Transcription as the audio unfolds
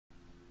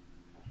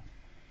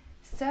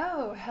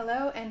So,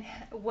 hello and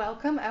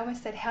welcome. I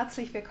almost said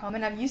herzlich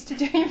willkommen. I'm used to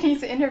doing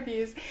these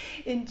interviews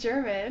in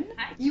German.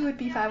 Hi, You would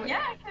be Julia. fine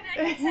Yeah,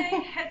 I can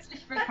say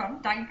herzlich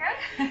willkommen. Danke.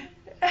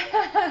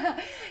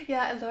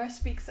 Yeah, Laura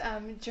speaks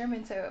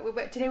German, so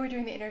but today we're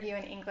doing the interview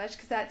in English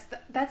because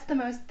that's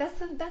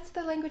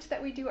the language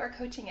that we do our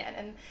coaching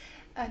in.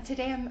 And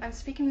today I'm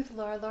speaking with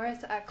Laura.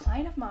 Laura's a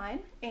client of mine,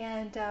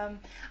 and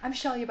I'm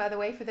Shelia, by the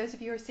way. For those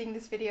of you who are seeing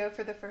this video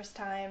for the first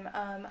time,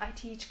 I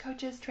teach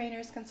coaches,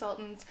 trainers,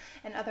 consultants,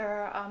 and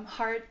other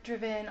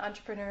heart-driven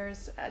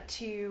entrepreneurs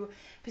to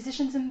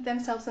position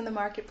themselves in the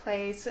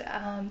marketplace,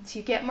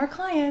 to get more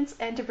clients,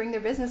 and to bring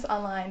their business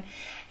online.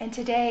 And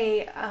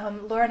today,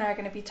 Laura and I are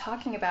going to be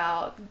talking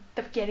about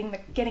the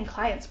getting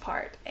clients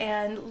part.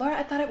 And Laura,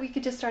 I thought we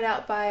could just start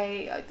out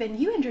by then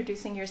you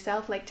introducing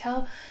yourself. Like,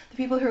 tell the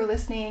people who are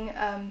listening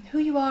who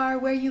you are,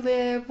 where you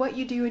live, what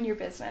you do in your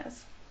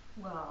business.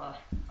 Well,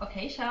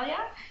 okay, Shalia.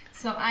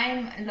 So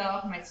I'm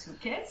Laure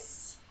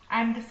Matsoukis.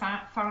 I'm the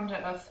founder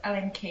of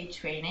LMK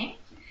Training,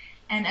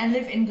 and I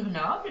live in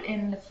Grenoble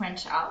in the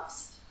French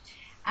Alps.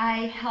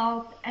 I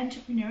help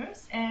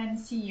entrepreneurs and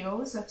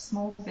CEOs of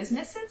small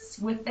businesses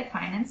with their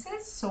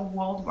finances. So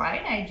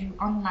worldwide, I do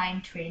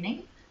online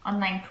training,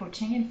 online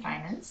coaching in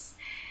finance.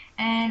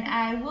 And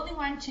I really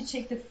want to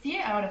take the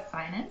fear out of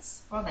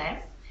finance for them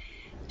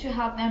to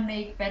help them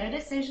make better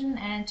decisions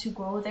and to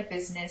grow their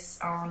business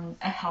on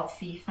a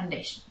healthy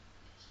foundation.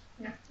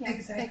 Yeah, Yeah,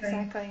 exactly.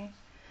 exactly.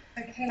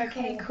 Okay,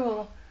 Okay,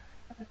 cool. cool.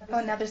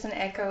 Oh, now there's an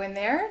echo in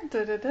there.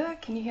 Da, da, da.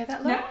 Can you hear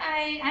that, No, Laura?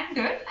 I'm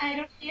good. I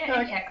don't hear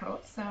any Okay. echo.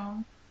 So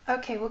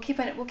Okay, we'll keep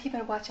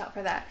a watch out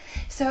for that.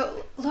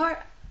 So,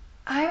 Laura,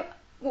 I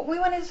what we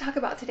wanted to talk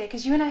about today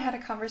because you and I had a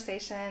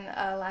conversation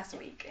last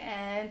week,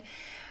 and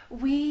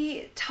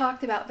we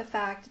talked about the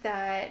fact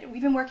that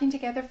we've been working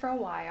together for a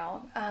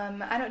while.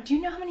 I don't. Do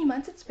you know how many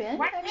months it's been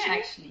 1 year actually?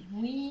 actually.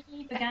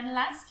 We began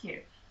last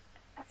year.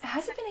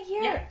 Has it been a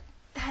Yeah. year?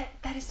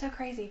 That is so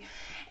crazy.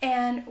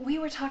 And we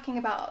were talking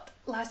about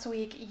last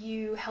week.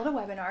 You held a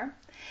webinar,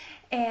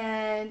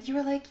 and you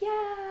were like,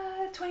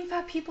 yeah,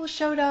 25 people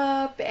showed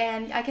up,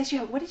 and I guess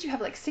what did you have,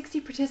 like 60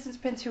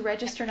 participants who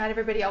register? Not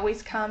everybody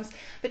always comes,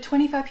 but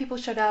 25 people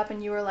showed up,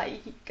 and you were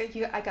like,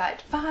 I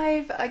got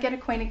 5 get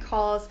acquainted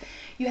calls.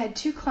 You had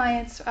 2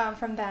 clients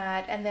from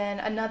that, and then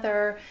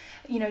another,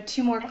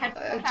 2 more I had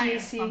 4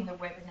 clients from GAC. the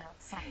webinar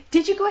site.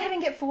 Did you go ahead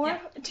and get 4? Yeah.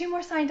 2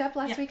 more signed up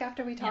last Yeah. week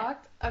after we Yeah.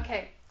 talked?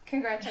 Okay,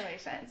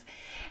 congratulations.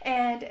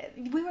 And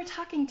we were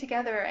talking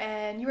together,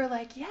 and you were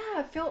like, yeah,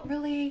 I felt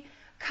really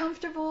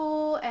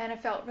comfortable and I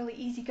felt really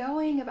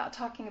easygoing about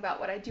talking about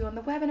what I do on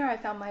the webinar. I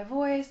found my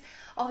voice.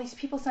 All these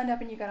people signed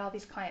up, and you got all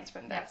these clients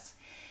from Yeah. this.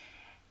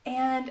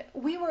 And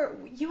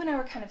you and I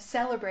were kind of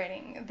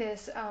celebrating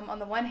this on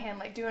the one hand,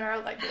 like doing our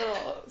like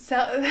little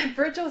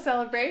virtual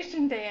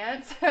celebration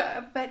dance,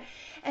 but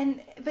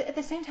at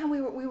the same time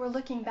we were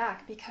looking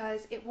back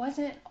because it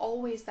wasn't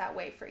always that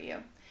way for you,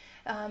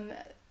 um, No,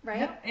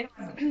 right? it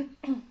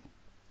wasn't.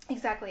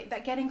 Exactly.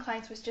 That getting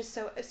clients was just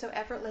so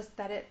effortless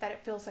that it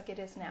feels like it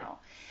is now.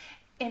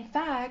 In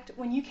fact,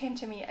 when you came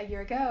to me a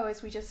year ago,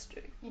 as we just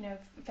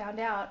found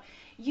out,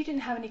 you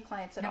didn't have any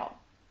clients at No. all.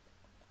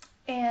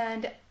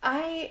 And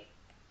I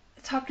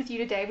talked with you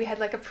today. We had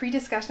like a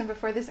pre-discussion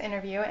before this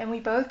interview, and we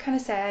both kind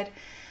of said,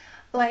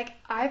 like,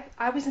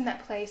 I was in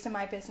that place in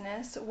my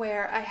business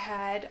where I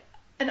had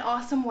an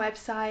awesome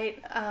website.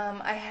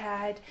 I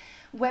had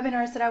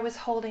webinars that I was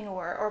holding,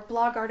 or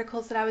blog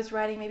articles that I was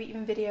writing, maybe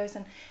even videos.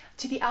 And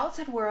to the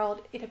outside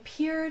world, it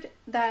appeared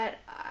that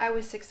I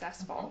was Mhm.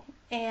 successful,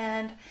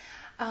 and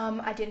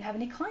I didn't have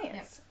any Yeah.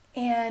 clients.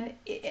 And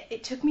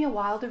it took me a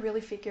while to really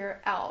figure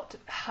out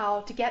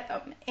how to get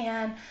them.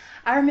 And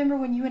I remember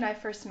when you and I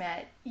first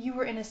met, you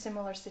were in a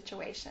similar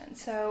situation.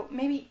 So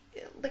maybe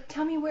like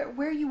tell me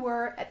where you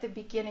were at the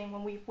beginning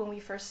when we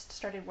first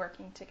started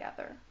working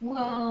together.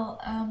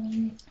 Well,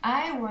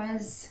 I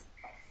was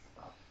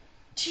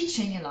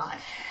teaching a lot.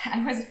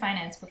 I was a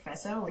finance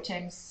professor, which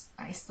I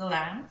still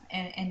am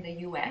in the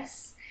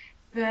US,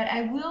 but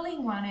I really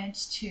wanted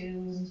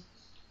to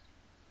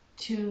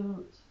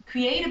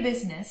create a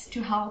business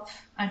to help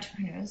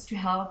entrepreneurs, to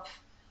help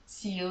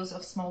CEOs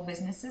of small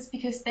businesses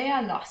because they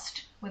are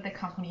lost with the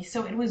company.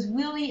 So it was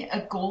really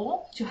a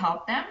goal to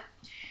help them,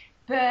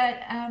 but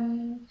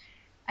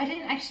I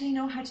didn't actually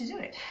know how to do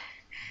it.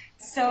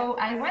 Yeah. So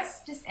I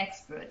was this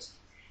expert.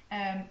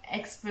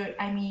 Expert,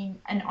 I mean,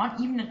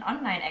 even an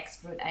online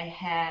expert. I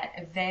had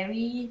a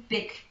very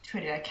big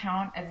Twitter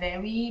account, a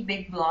very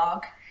big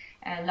blog,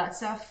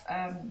 lots of,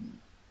 uh,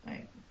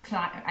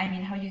 I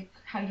mean,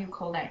 how you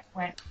call that?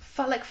 When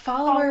Like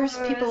followers,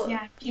 followers, people.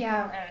 yeah, people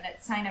Yeah.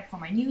 that sign up for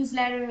my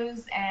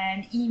newsletters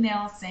and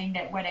emails saying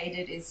that what I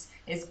did is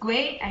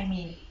great. I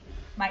mean,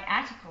 my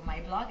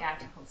blog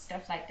article,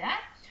 stuff like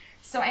that.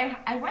 So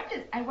I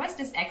was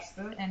this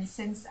expert, and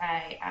since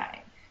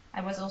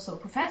I was also a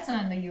professor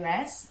in the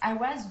US, I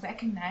was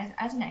recognized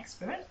as an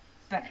expert,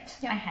 but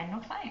Yeah. I had no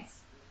clients.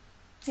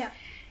 Yeah.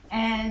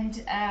 And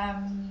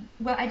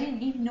well, I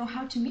didn't even know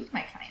how to meet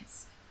my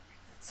clients.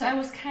 So Yeah. I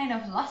was kind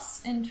of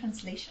lost in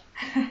translation.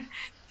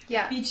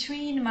 Yeah.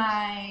 between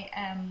my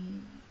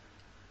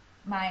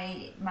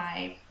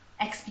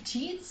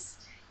expertise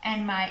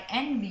and my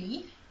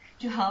envy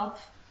to help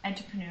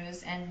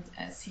entrepreneurs and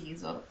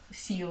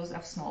CEOs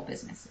of small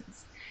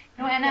businesses.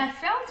 And Yeah. I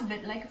felt a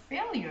bit like a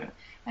failure.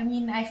 I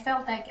mean, I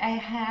felt like I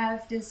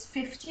have this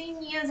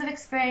 15 years of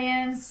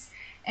experience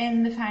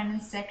in the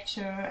finance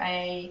sector.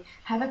 I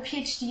have a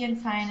PhD in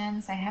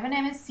finance. I have an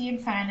MSc in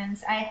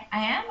finance. I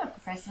am a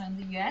professor in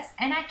the US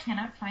and I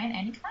cannot find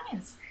any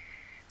clients.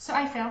 So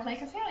I felt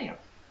like a failure.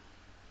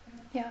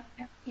 Yeah,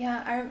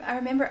 yeah, I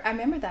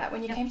remember that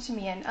when you Yeah. came to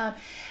me, and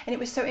it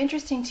was so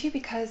interesting too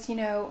because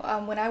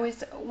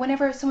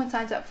whenever someone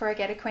signs up for a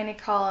Get Acquainted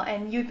call,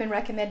 and you'd been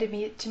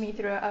recommended to me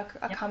through a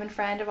Yeah. common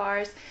friend of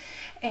ours,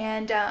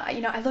 and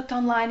I looked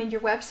online and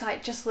your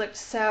website just looked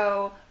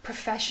so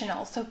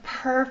professional, so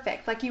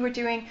perfect, like you were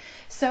doing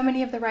so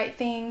many of the right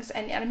things,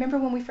 and I remember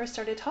when we first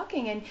started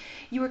talking, and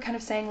you were kind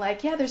of saying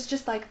like, yeah, there's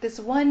just like this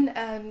one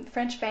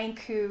French bank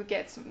who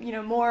gets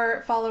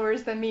more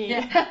followers than me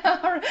Yeah.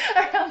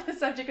 around the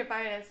subject of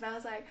finance, and I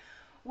was like,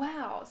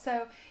 wow.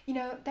 So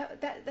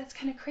that's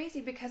kind of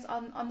crazy because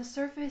on the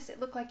surface it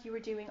looked like you were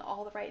doing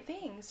all the right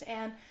things,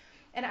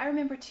 and I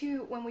remember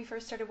too when we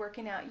first started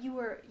working out, you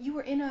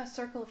were in a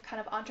circle of kind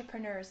of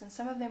entrepreneurs, and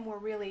some of them were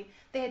really,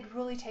 they had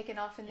really taken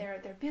off in their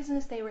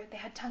business. They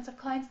had tons of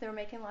clients. They were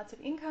making lots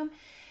of income,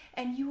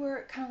 and you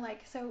were kind of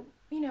like, so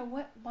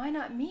what? Why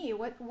not me?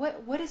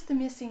 What is the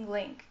missing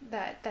link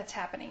that's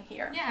happening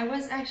here? Yeah, I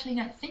was actually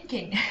not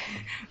thinking,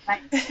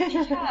 right?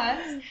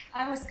 Because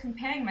I was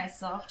comparing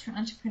myself to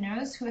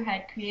entrepreneurs who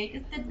had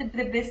created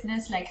the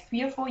business like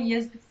 3 or 4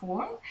 years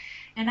before.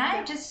 And I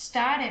Yeah, just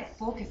started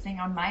focusing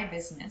on my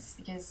business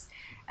because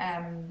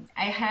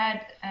I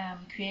had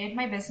created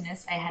my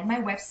business, I had my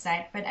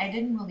website, but I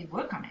didn't really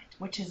work on it,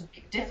 which is a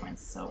big yeah,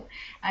 difference. So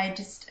I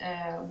just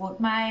wrote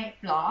my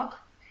blog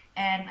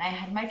and I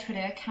had my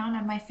Twitter account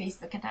and my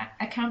Facebook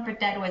account, but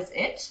that was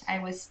it. I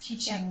was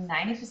yeah, teaching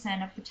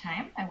 90% of the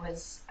time. I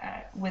was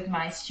with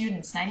my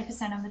students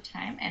 90% of the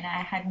time, and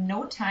I had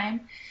no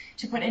time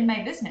to put in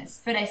my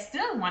business, but I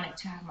still wanted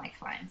to have my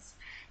clients.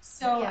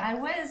 So yeah. I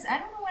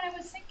don't know what I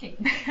was thinking,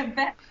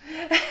 but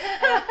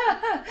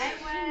I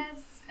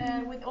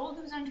was with all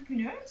those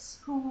entrepreneurs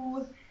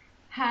who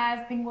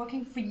have been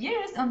working for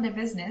years on their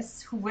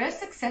business, who were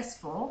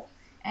successful,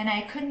 and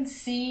I couldn't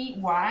see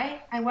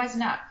why I was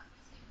not.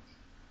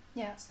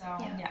 Yeah, So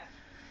yeah. yeah.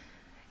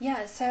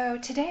 Yeah, so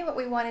today what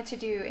we wanted to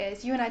do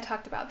is, you and I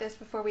talked about this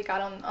before we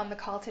got on the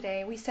call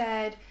today. We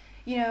said,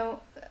 there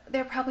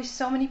are probably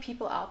so many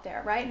people out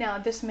there right now,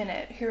 this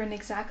minute, who are in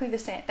exactly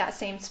that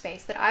same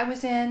space that I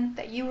was in,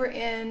 that you were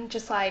in,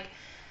 just like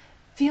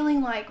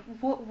feeling like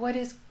what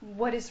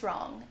is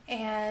wrong,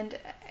 and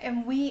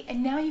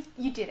now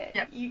you did it.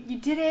 Yeah. You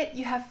did it.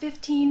 You have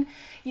 15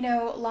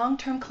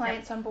 long-term Yeah.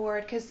 clients on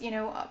board, because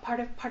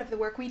part of the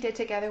work we did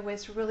together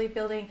was really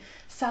building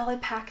solid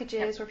Yeah.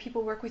 packages where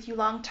people work with you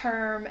long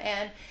term,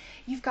 and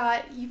you've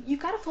got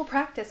a full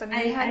practice. I mean,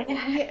 we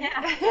Yeah.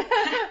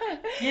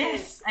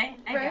 Yes, I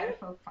got a right.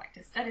 full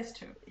practice. That is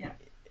true. Yeah.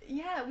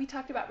 Yeah, we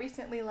talked about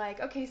recently, like,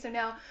 okay, so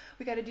now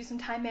we got to do some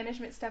time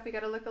management stuff. We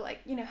got to look at, like,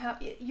 how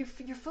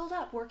you're filled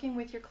up working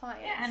with your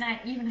Yeah, and clients. I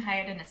even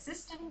hired an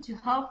assistant to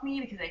help me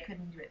because I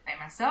couldn't do it by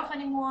myself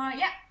anymore.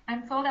 Yeah,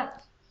 I'm filled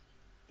up.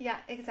 Yeah,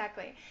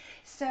 exactly.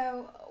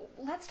 So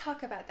let's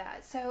talk about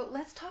that. So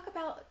let's talk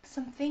about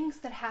some things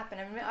that happen.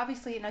 I mean,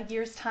 obviously, in a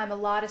year's time, a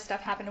lot of stuff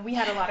happened, and we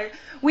had a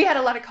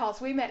lot of calls.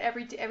 We met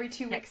every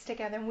two Yeah. weeks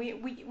together, and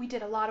we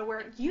did a lot of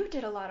work. You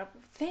did a lot of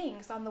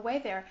things on the way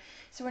there,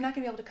 so we're not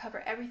going to be able to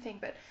cover everything.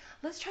 But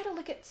let's try to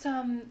look at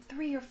some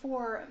 3 or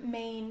 4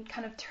 main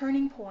kind of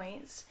turning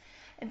points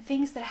and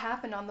things that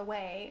happened on the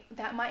way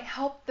that might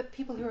help the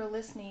people who are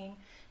listening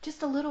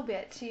just a little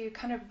bit to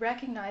kind of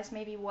recognize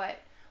maybe what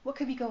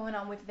could be going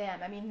on with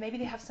them. I mean, maybe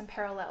they have some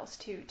parallels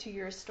to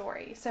your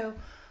story. So,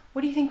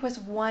 what do you think was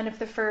one of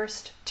the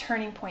first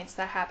turning points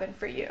that happened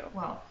for you?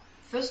 Well,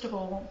 first of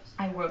all,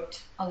 I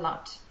worked a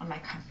lot on my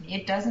company.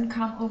 It doesn't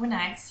come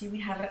overnight. See, we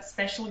have a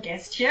special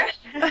guest here.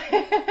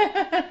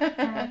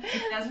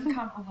 It doesn't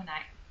come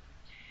overnight.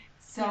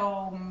 Yeah,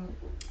 So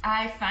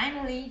I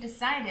finally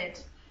decided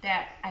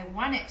that I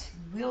wanted,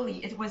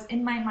 really, it was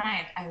in my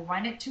mind, I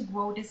wanted to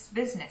grow this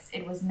business.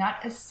 It was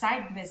not a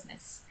side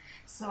business.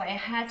 So I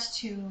had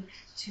to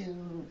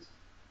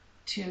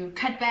to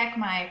cut back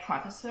my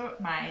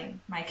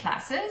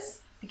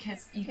classes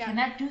because you yeah,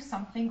 cannot do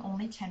something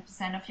only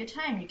 10% of your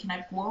time. You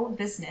cannot grow a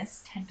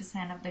business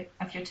 10%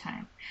 of your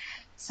time.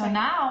 So right,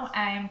 now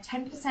I'm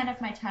 10% of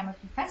my time a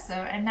professor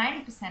and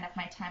 90% of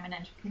my time an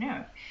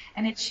entrepreneur.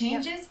 And it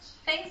yep, changes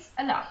things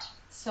a lot.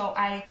 So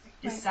I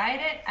right,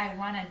 decided I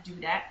want to do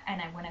that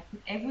and I want to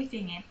put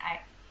everything in.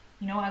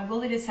 I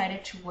really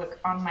decided to work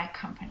on my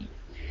company.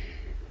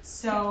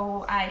 yep,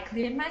 So I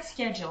cleared my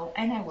schedule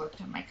and I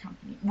worked on my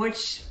company,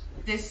 which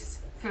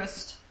this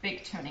first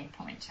big turning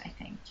point, I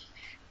think.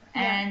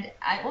 yeah, And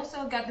I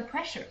also got the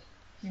pressure,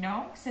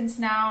 since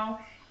now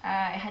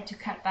I had to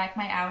cut back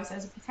my hours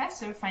as a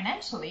professor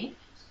financially.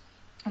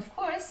 Of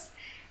course,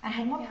 I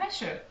had more yeah,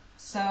 pressure.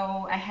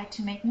 So I had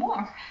to make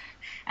more.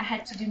 I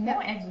had to do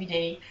more Yep. every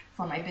day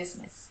for my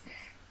business.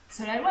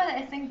 So that was,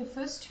 I think, the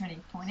first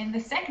turning point. And the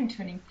second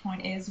turning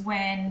point is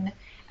when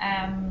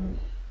um,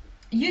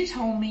 you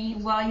told me,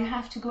 well, you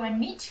have to go and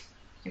meet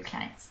your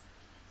clients.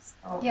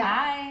 So Yeah.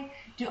 I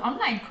do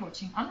online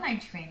coaching, online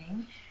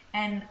training,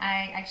 and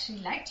I actually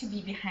like to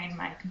be behind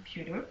my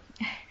computer,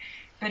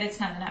 but it's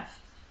not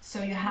enough.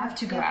 So you have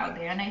to go Yep. out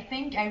there. And I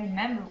think I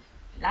remember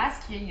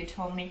last year you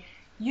told me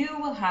you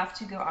will have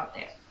to go out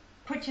there,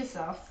 put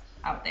yourself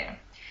out there.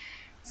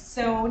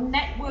 So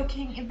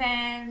networking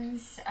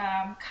events,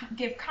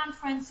 give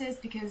conferences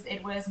because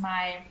it was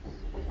my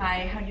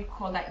how do you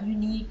call that,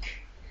 unique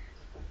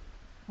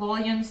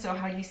volume. So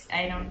how do you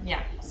I don't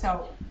yeah.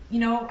 So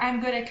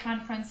I'm good at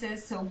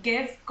conferences. So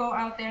go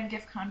out there and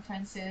give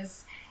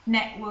conferences,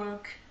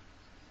 network,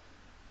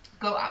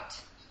 go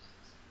out.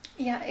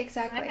 Yeah,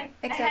 So exactly.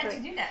 I had to Exactly.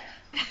 do that.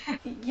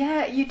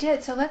 Yeah, you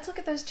did. So let's look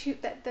at those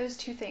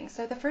two things.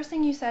 So the first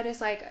thing you said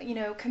is like,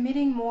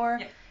 committing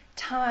more Yeah.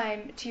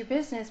 time to your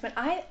business, but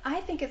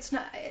I think it's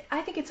not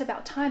I think it's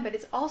about time, but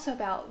it's also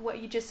about what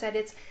you just said.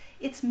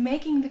 It's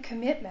making the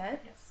commitment.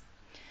 Yes.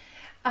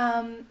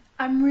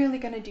 I'm really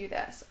going to do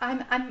this.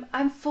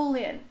 I'm full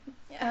in.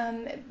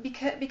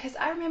 Because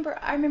I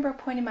remember a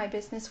point in my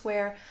business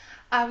where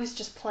I was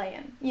just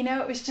playing.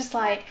 It was just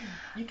like Exactly.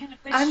 You can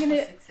I'm wish for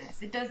gonna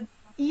success. It doesn't.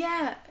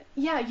 yeah,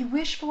 yeah, you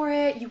wish for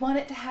it, you want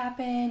it to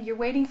happen, you're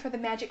waiting for the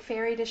magic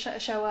fairy to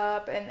show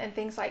up and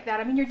things like that.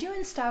 I mean, you're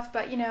doing stuff,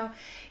 but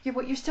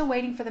you're still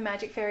waiting for the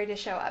magic fairy to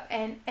show up.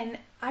 And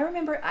I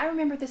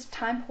remember this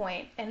time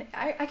point, and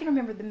I can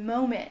remember the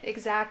moment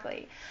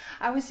exactly.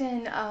 I was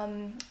in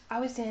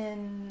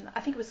I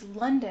think it was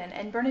London,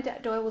 and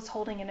Bernadette Doyle was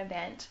holding an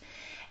event,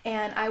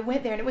 and I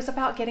went there, and it was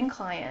about getting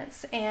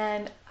clients.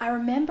 And I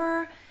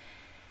remember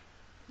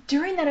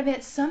during that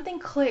event, something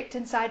clicked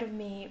inside of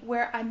me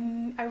where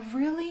I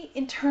really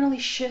internally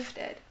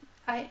shifted.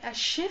 I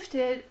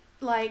shifted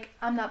like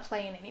I'm not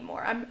playing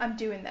anymore. I'm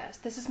doing this.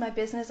 This is my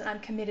business and I'm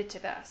committed to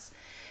this.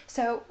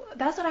 So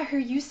that's what I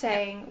heard you Yeah.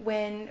 saying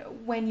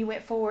when you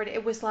went forward.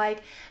 It was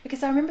like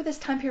because I remember this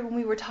time period when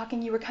we were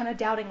talking, you were kind of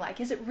doubting like,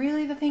 is it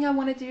really the thing I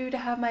want to do to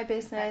have my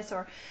business, Exactly.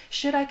 or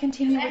should I Because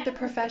continue I with the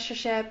have a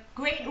professorship?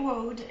 great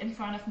road in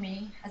front of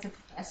me as a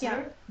Yeah,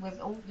 professor with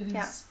all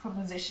yeah, these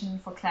proposition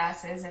for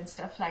classes and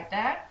stuff like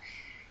that.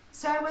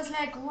 So I was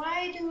like,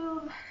 why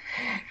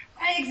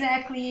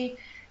exactly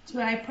do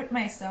I put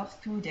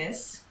myself through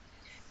this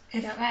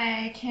if yeah,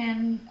 I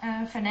can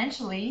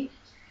financially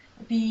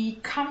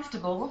be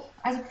comfortable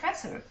as a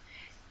professor?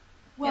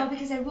 yeah, Well,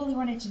 because I really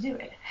wanted to do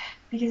it.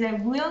 Because I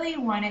really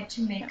wanted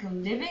to yeah, make a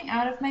living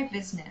out of my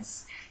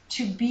business,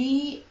 to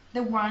be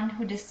the one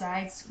who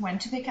decides when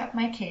to pick up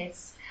my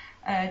kids,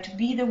 to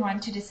be the one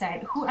to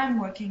decide who I'm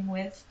working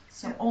with.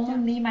 yeah, So yeah,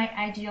 only my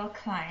ideal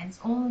clients,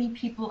 only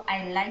people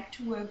I like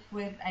to work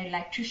with, I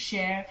like to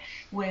share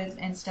with,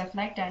 and stuff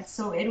like that.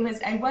 So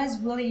I was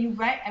really, you're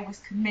right, I was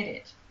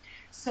committed.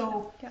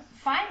 So yeah,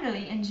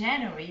 finally, in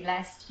January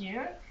last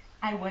year,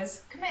 I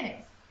was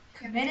committed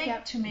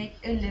yeah, to make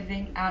a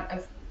living out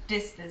of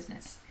this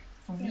business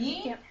for yeah,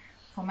 yeah, me,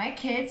 for my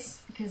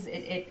kids, because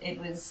it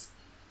was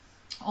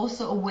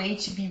also a way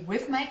to be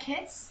with my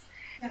kids,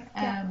 yeah,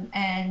 yeah.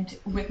 and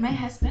with my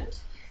husband.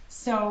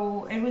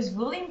 So it was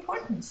really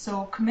important.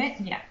 So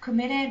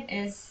committed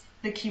is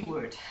the key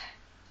word.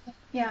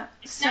 Yeah.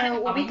 It's not a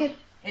So what we hobby. could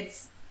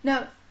It's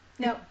no, it,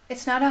 no,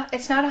 it's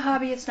not a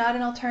hobby. It's not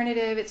an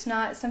alternative. It's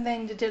not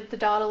something to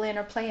dawdle in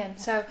or play in.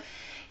 So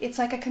it's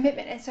like a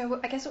commitment. And so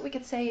I guess what we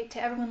could say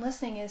to everyone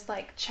listening is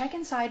like check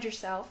inside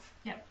yourself,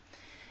 yeah,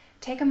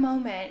 take a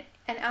moment,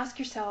 and ask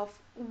yourself,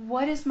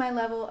 what is my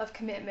level of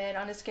commitment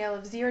on a scale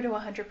of 0 to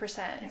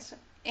yeah, 100%?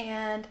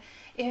 And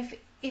if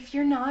if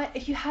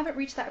you haven't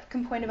reached that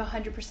point of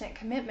 100%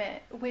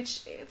 commitment,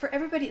 which for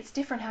everybody it's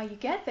different how you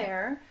get yeah,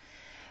 there,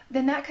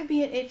 then that could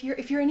be if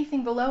you're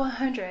anything below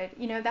 100,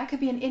 that could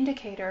be an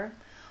indicator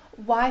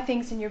why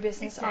things in your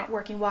business aren't exactly.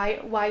 working,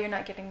 why you're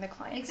not getting the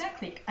clients.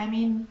 Exactly. I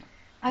mean,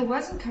 I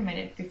wasn't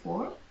committed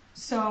before,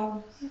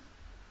 so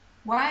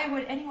why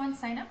would anyone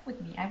sign up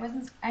with me?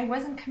 I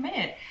wasn't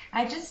committed.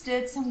 I just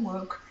did some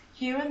work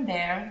here and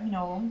there,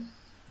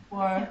 Yeah,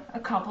 for a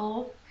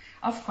couple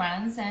of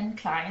friends and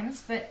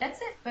clients, but that's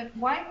it. But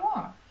why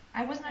more?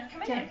 I was not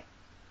yeah, committed.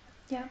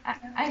 yeah,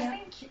 I yeah,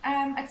 think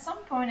at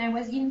some point I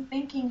was even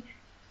thinking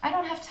I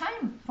don't have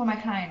time for my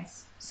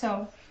clients.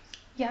 So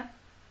yeah.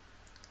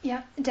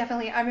 Yeah,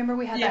 definitely. I remember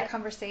we had yeah, that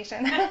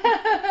conversation,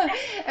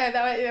 and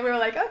we were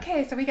like,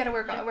 okay, so we got to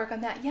work yeah,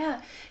 on that.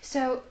 Yeah.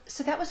 So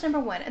that was number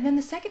one, and then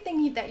the second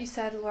thing that you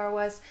said, Laura,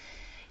 was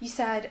you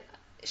said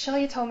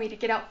Shelia told me to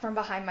get out from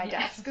behind my yeah,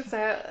 desk.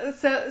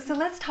 So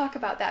let's talk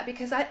about that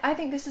because I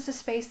think this is a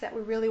space that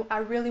I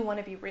really want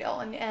to be real,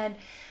 and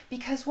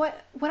because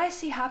what I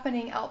see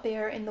happening out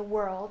there in the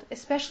world,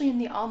 especially in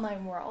the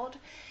online world,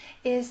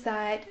 is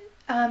that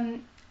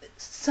um,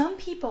 some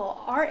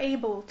people are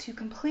able to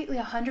completely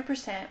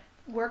 100%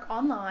 work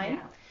online,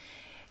 yeah,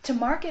 to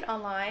market yeah,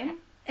 online,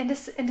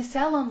 and to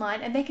sell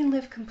online, and they can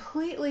live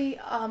completely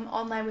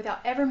online without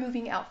ever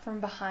moving out from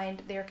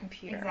behind their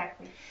computer.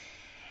 Exactly.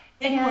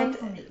 Didn't work And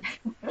for me.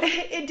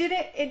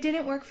 it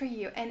didn't work for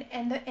you. And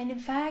in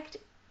fact,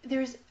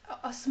 there's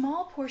a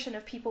small portion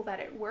of people that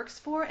it works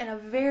for, and a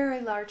very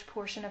large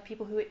portion of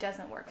people who it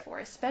doesn't work for,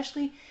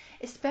 especially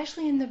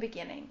in the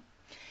beginning.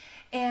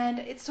 And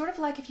it's sort of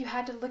like if you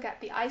had to look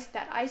at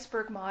that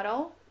iceberg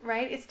model,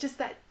 right? It's just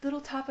that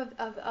little top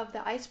of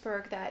the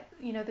iceberg that,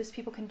 those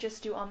people can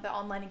just do on the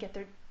online and get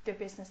their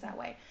business that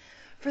way.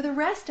 For the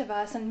rest of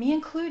us, and me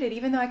included,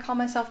 even though I call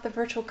myself the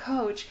virtual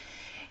coach,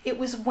 it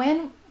was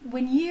when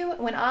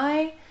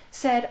I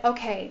said,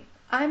 okay,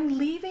 I'm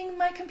leaving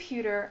my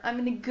computer. I'm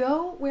going to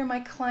go where my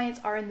clients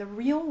are in the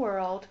real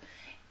world.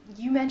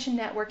 You mentioned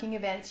networking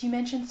events. You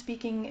mentioned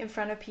speaking in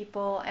front of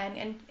people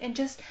and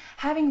just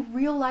having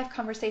real life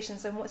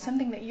conversations. And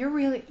something that you're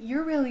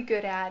really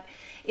good at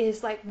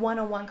is like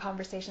one-on-one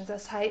conversations.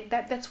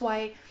 That's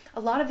why a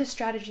lot of the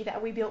strategy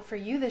that we built for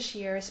you this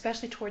year,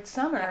 especially towards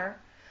summer,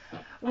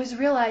 was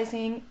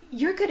realizing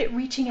you're good at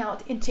reaching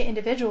out into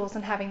individuals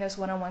and having those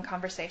one-on-one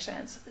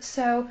conversations.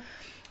 So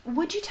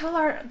would you tell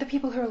the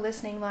people who are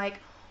listening, like,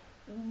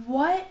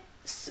 what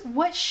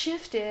what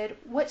shifted,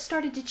 what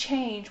started to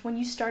change when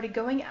you started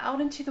going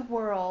out into the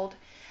world,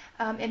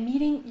 and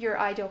meeting your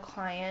ideal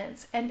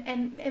clients,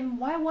 and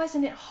why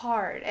wasn't it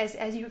hard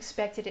as you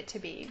expected it to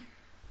be?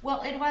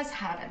 Well, it was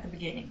hard at the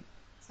beginning.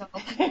 So,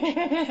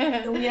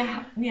 so we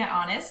are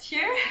honest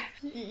here.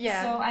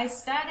 Yeah, So I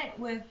started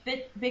with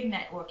big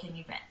networking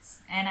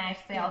events, and I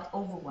yeah, felt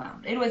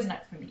overwhelmed. It was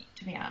not for me,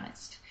 to be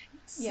honest.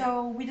 yeah,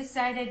 So we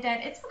decided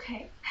that it's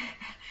okay,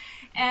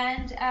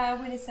 and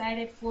we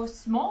decided for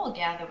small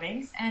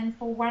gatherings and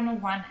for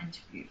one-on-one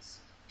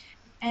interviews.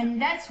 yeah,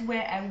 And that's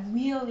where I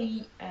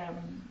really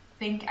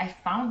think I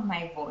found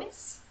my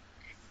voice,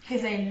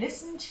 because I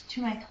listened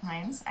to my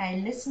clients. I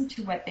listened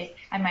to what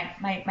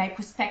my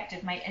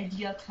perspective, my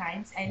ideal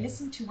clients. I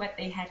listened to what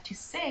they had to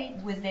say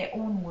with their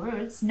own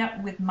words,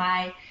 not with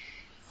my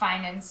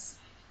finance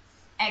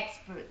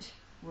expert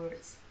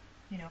words,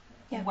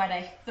 yeah, what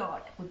I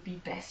thought would be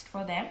best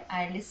for them.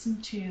 I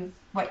listened to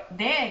what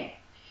they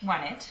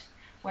wanted,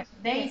 what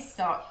yeah, they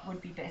thought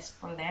would be best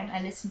for them.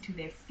 I listened to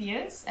their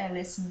fears. I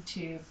listened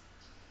to,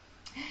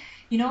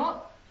 you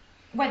know,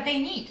 what they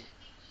need.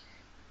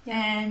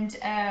 yeah, And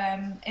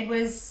it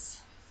was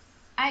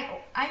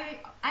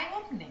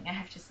eye-opening, I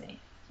have to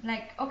say.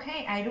 Like,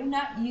 okay, I do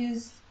not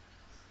use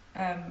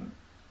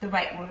the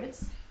right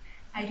words.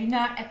 I do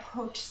not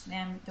approach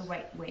them the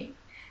right way.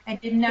 I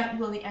did yeah, not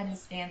really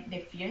understand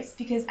their fears,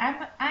 because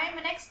I'm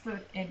an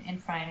expert in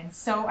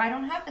finance, so I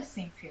don't have the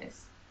same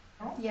fears.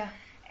 yeah,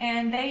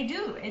 And they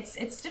do.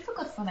 It's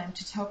difficult for them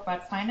to talk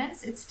about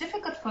finance. It's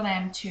difficult for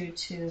them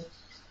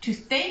to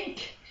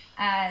think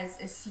as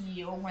a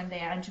CEO when they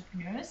are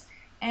entrepreneurs.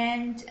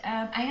 And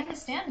I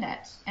understand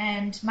that.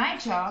 And my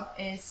job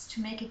is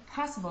to make it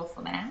possible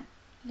for them,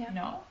 yeah, you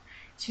know,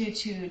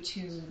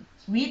 to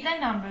read their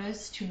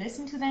numbers, to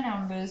listen to their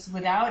numbers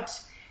without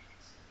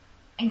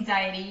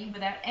anxiety,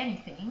 without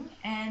anything.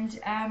 And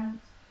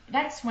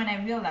that's when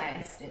I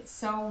realized it.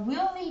 So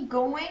really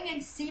going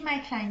and see my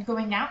client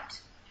going out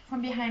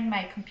from behind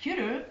my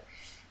computer,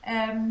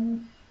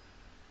 um,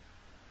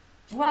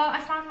 well,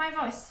 I found my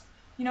voice,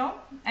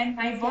 and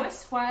my yeah,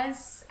 voice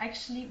was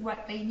actually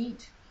what they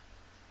need.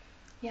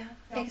 yeah,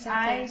 So exactly.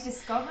 I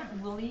discovered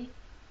really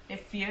their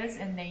fears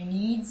and their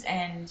needs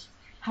and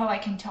how I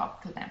can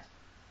talk to them.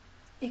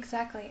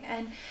 Exactly,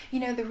 and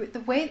the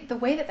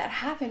way that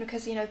happened,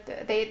 because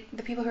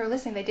the people who are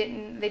listening, they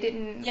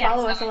didn't Yeah,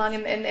 follow so us along,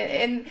 and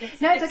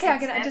no, it's it's okay.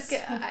 I just steps.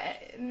 get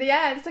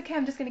yeah, it's okay.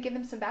 I'm just gonna give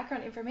them some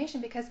background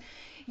information, because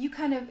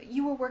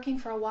you were working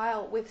for a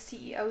while with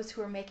CEOs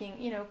who are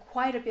making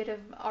quite a bit of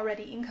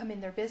already income in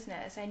their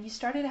business, and you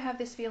started to have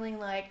this feeling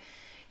like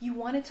you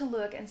wanted to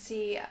look and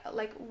see,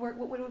 like, what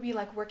would it be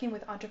like working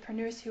with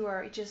entrepreneurs who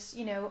are just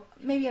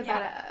maybe Yeah,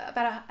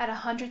 at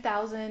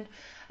 100,000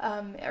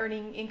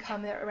 earning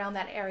income around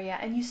that area,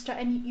 and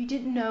you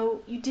didn't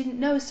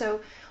know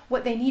so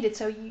what they needed,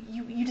 so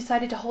you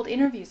decided to hold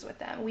interviews with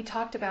them. We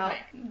talked about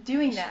right.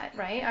 doing that,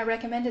 right? I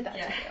recommended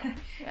that to Yeah. you.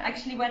 Yeah.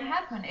 Actually, what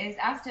happened is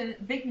after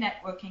big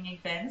networking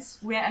events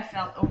where I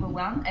felt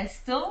overwhelmed, I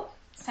still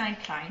signed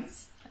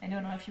clients. I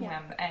don't know if you Yeah,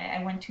 remember.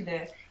 I went to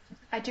the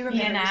I do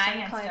remember you BNI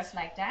signed and clients. stuff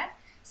like that.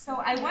 So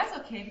I Yeah, was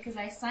okay because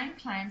I signed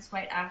clients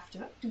right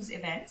after those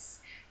events.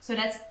 So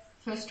that's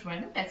first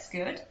one. That's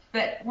good.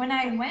 But when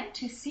I yeah, went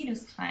to see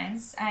those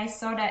clients, I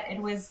saw that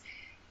it was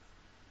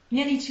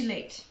nearly too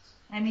late.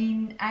 I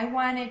mean, I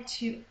wanted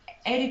to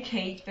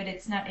educate, but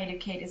it's not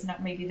educate, is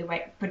not maybe the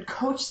right, but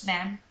coach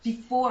them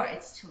before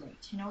it's too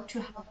late,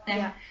 to help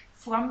them yeah,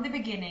 from the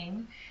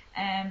beginning.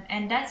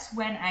 And that's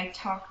when I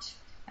talked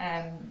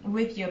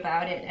with you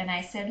about it. And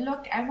I said,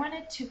 look, I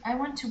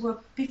want to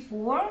work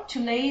before to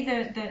lay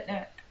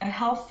a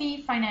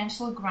healthy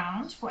financial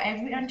ground for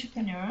every yeah,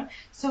 entrepreneur,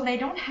 so they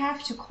don't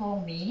have to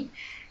call me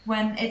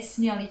when it's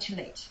nearly too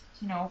late,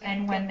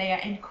 and yeah, when they are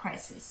in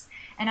crisis.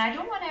 And I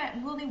don't want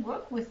to really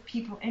work with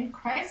people in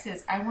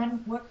crisis. I want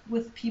to work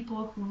with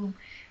people who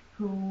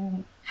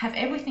who have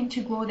everything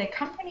to grow their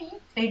company.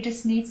 They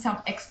just need some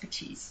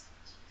expertise.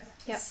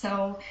 Yep.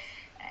 So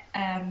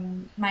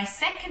my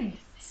second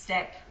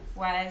step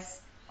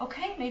was,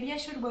 okay, maybe I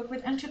should work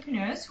with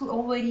entrepreneurs who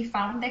already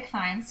found their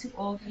clients, who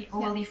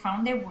already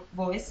found their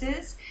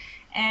voices,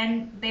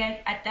 and they're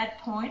at that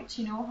point,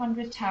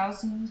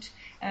 100,000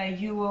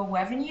 euro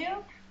revenue,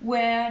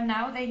 where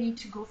now they need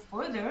to go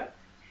further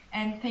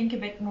and think a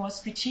bit more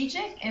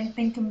strategic and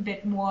think a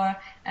bit more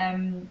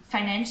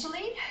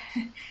financially.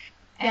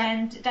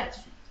 And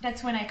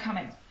that's when I come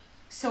in.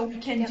 So we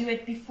can do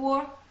it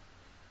before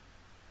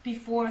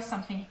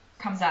something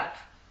comes up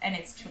and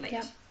it's too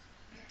late.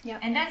 Yeah.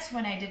 And that's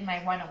when I did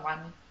my one-on-one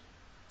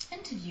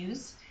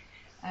interviews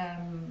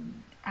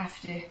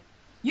after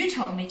you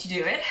told me to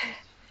do it.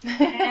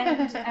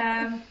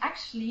 And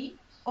actually,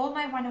 all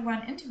my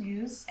one-on-one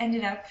interviews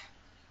ended up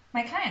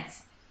my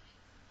clients.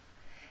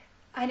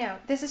 I know,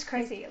 this is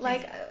crazy.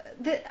 Like,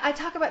 I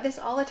talk about this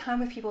all the time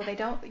with people. They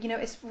don't,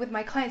 it's with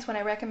my clients when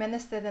I recommend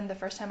this to them the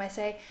first time. I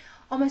say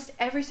almost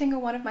every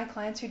single one of my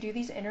clients who do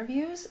these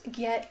interviews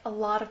get a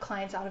lot of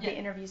clients out of the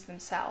interviews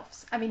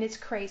themselves. I mean, it's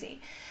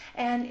crazy.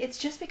 And it's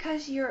just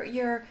because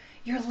you're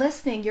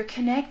listening, you're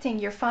connecting,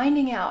 you're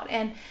finding out,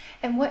 and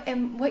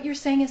what you're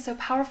saying is so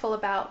powerful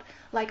about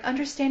like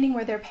understanding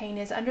where their pain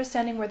is,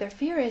 understanding where their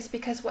fear is,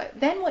 because what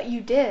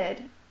you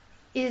did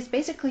is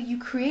basically you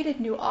created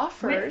new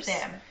offers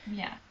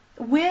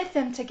with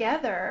them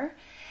together,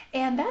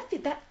 and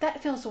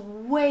that feels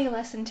way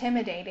less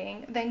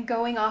intimidating than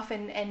going off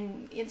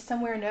and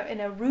somewhere in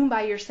a room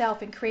by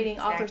yourself and creating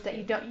offers that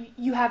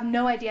you have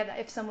no idea that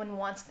if someone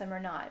wants them or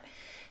not.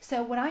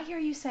 So what I hear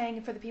you saying,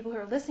 and for the people who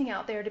are listening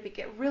out there, to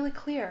get really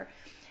clear,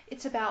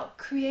 it's about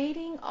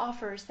creating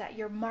offers that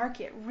your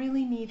market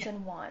really needs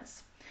and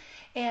wants.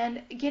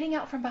 And getting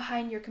out from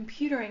behind your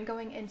computer and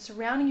going and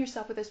surrounding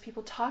yourself with those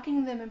people, talking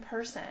to them in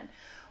person,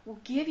 will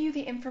give you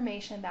the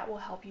information that will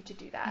help you to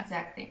do that.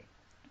 Exactly.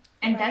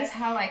 And that's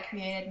how I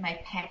created my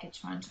package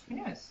for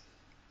entrepreneurs.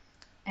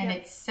 And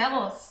it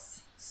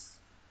sells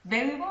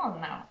very well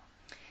now.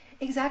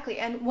 Exactly.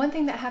 And one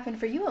thing that happened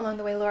for you along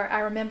the way, Laura,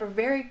 I remember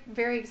very,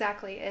 very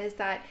exactly, is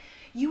that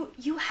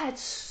you had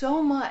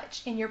so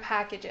much in your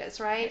packages,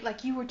 right?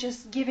 Like you were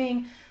just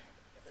giving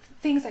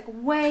things like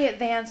way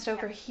advanced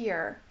over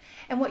here.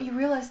 And what you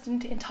realized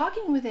in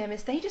talking with them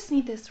is they just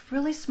need this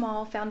really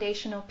small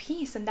foundational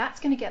piece, and that's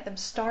going to get them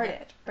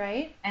started,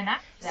 right? And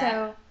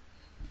so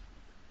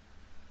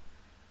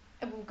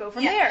we'll go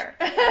from there.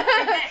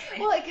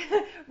 Well,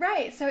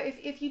 right. So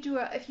if you do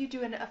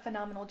a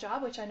phenomenal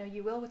job, which I know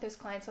you will with those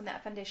clients on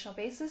that foundational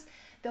basis,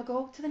 they'll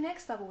go to the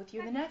next level with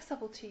you, and the next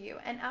level to you,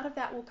 and out of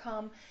that will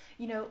come,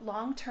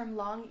 long-term,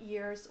 long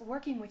years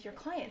working with your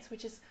clients,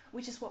 which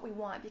is what we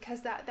want, because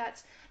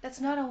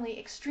that's not only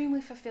extremely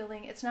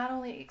fulfilling, it's not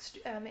only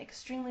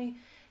extremely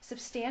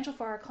substantial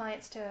for our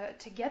clients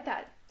to get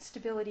that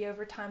stability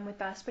over time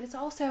with us, but it's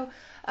also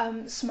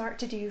smart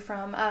to do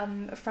from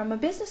a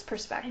business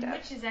perspective. And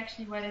which is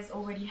actually what is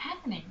already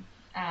happening.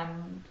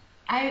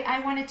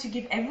 I wanted to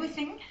give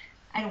everything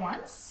at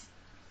once,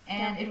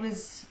 and it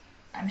was,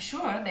 I'm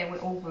sure they were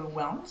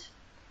overwhelmed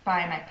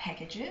by my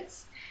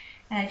packages,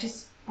 and I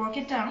just broke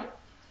it down.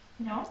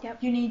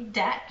 You need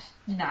that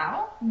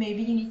now,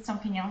 maybe you need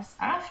something else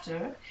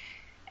after,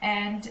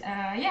 and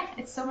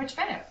it's so much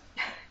better.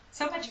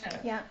 So much better.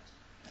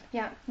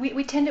 Yeah,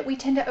 we tend to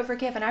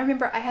overgive, and I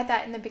remember I had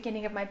that in the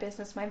beginning of my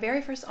business. My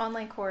very first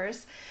online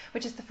course,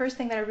 which is the first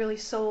thing that I really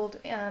sold,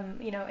 in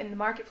the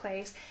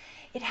marketplace.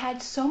 It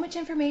had so much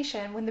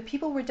information. When the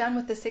people were done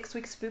with the 6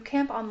 weeks boot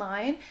camp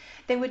online,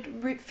 they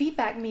would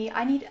feedback me.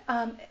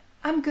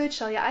 I'm good,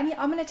 Shelia.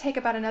 I'm going to take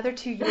about another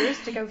 2 years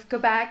to go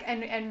back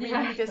and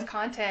read this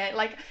content.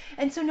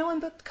 And so no one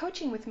booked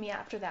coaching with me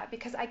after that,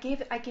 because I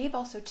gave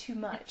also too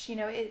much.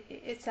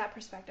 It's that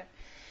perspective.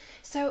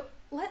 So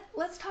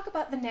let's talk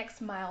about the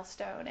next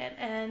milestone,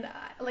 and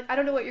I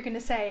don't know what you're going to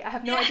say. I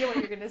have no idea what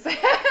you're going to say.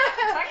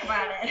 Talk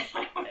about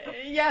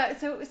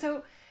it.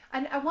 So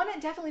and I want to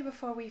definitely,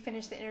 before we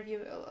finish the interview,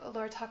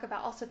 Laura, talk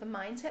about also the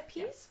mindset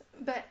piece.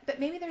 But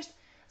maybe there's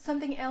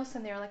something else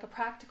in there, like a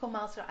practical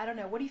milestone. I don't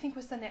know. What do you think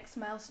was the next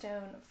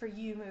milestone for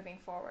you moving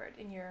forward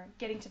in your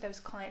getting to those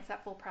clients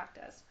at full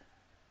practice?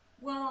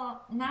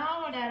 Well,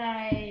 now that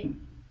I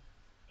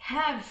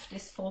have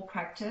this full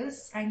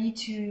practice, I need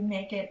to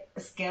make it a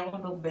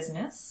scalable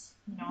business,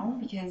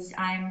 because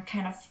I'm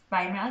kind of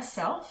by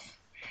myself,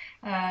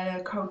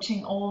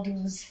 coaching all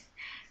those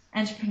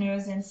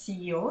entrepreneurs and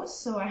CEOs.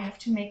 So I have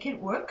to make it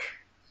work.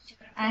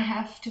 I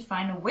have to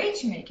find a way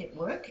to make it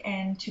work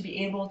and to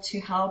be able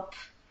to help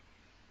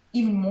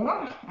even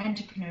more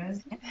entrepreneurs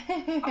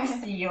and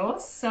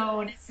CEOs.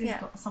 So this is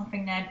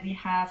something that we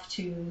have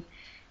to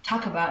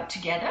talk about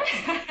together.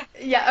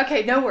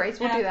 Okay, no worries,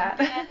 we'll do that.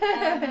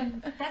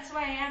 That's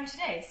where I am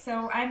today.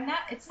 So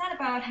it's not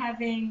about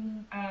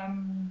having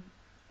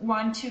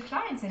 1-2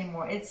 clients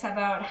anymore. It's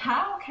about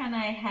how can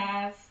I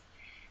have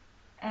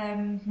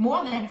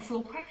more than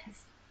full practice.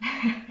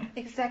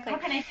 Exactly. How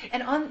can I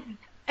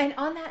And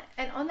on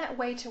that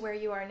way to where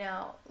you are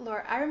now,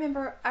 Laura, I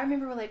remember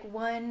like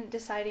one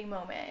deciding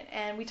moment,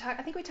 and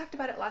I think we talked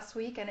about it last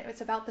week, and it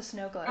was about the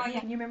snow Oh globe. yeah,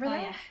 Can you remember oh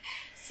that? yeah.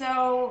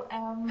 So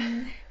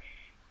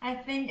I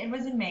think it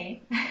was in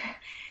May.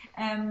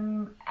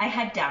 I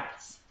had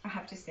doubts, I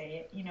have to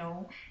say it,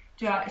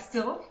 Do I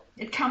still,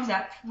 it comes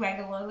up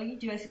regularly.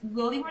 Do I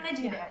really want to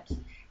do Yeah.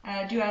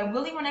 that? Do I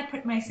really want to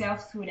put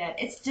myself through that?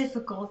 It's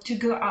difficult to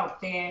go out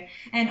there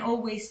and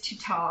always to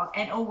talk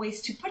and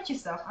always to put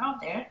yourself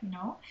out there.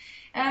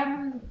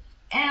 Um,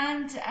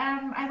 and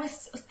I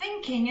was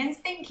thinking and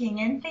thinking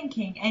and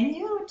thinking, and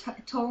you t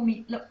told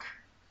me, look,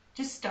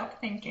 just stop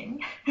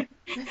thinking.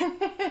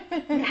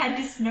 You had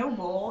this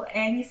snowball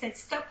and you said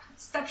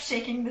stop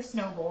shaking the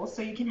snowball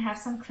so you can have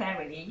some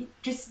clarity,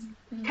 just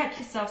Mhm. cut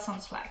yourself some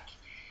slack.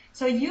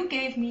 So you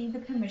gave me the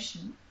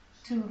permission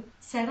to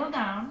settle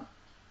down,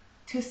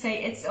 to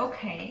say it's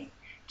okay,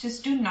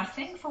 just do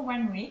nothing for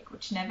 1 week,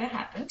 which never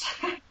happened.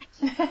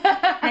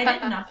 I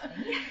did nothing.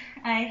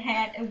 I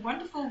had a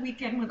wonderful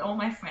weekend with all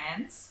my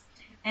friends,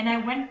 and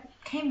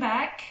came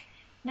back,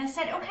 and I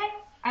said, okay,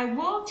 I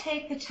will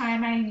take the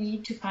time I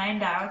need to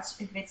find out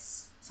if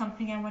it's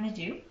something I want to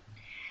do.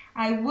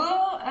 I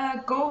will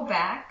go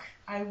back.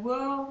 I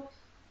will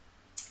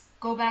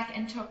go back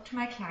and talk to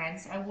my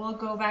clients. I will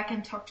go back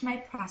and talk to my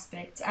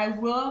prospects. I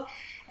will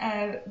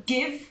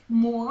give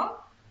more.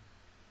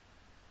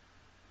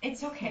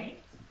 It's Yeah. okay.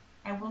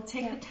 I will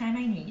take Yeah. the time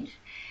I need.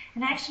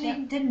 And I Yeah. actually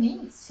didn't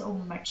need so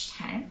much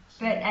time,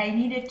 but I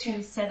needed Yeah.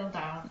 to settle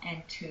down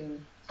and to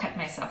cut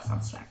myself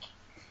some slack.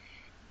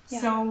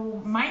 Yeah.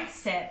 So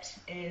mindset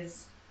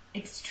is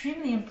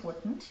extremely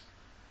important.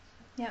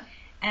 Yeah.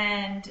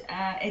 And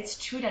it's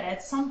true that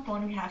at some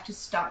point we have to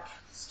stop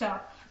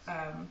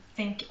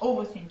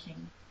overthinking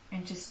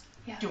and just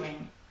Yeah.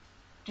 doing.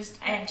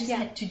 I just Yeah.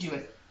 had to do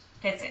it.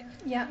 That's it.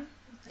 Yeah.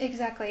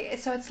 Exactly.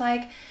 So it's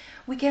like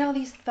we get all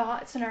these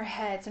thoughts in our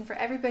heads, and for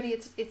everybody,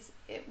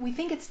 we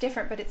think it's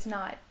different, but it's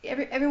not.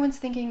 Everyone's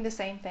thinking the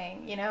same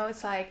thing.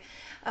 It's like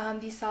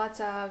these thoughts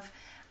of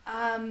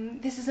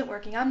this isn't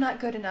working. I'm not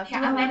good enough. Yeah,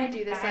 Do I am I want to good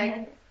do this? enough? Like,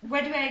 And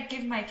what do I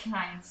give my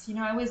clients?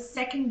 I was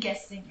second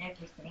guessing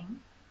everything.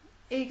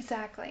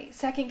 exactly.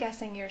 Second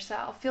guessing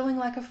yourself, feeling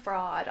like a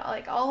fraud,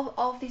 like all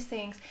of these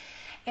things.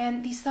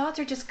 And these thoughts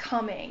are just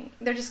coming.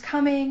 They're just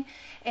coming.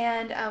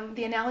 And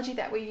the analogy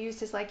that we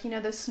used is like,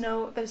 those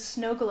snow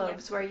Yeah.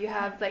 globes where you Yeah.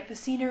 have like the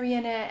scenery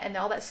in it and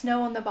all that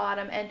snow on the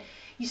bottom. And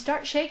you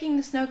start shaking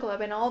the snow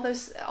globe and all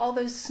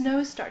those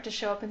snows start to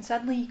show up and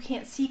suddenly you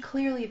can't see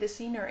clearly the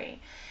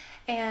scenery.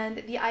 And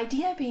the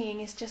idea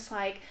being is just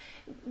like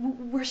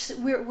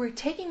we're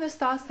taking those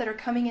thoughts that are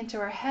coming into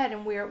our head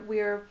and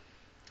we're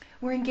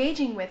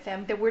engaging with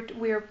them, that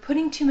we're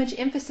putting too much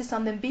emphasis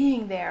on them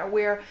being there.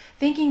 We're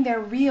thinking they're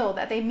real,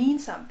 that they mean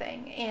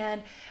something,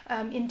 and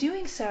in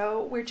doing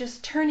so, we're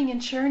just turning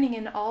and churning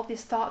in all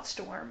this thought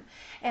storm.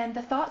 And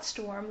the thought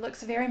storm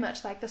looks very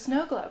much like the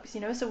snow globes.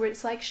 So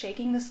it's like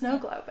shaking the snow Yeah.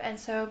 globe. And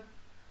so,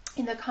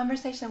 in the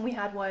conversation we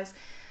had was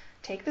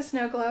take the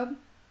snow globe,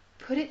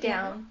 put it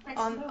Yeah. Where's down my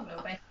on. snow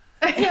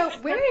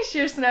globe? Where is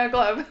your snow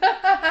globe?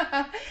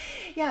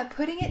 Yeah,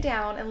 putting it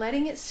down and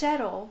letting it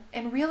settle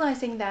and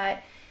realizing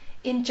that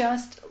in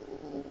just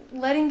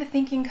letting the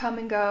thinking come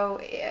and go,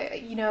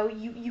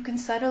 you can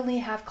suddenly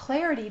have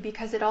clarity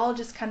because it all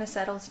just kind of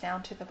settles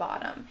down to the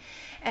bottom.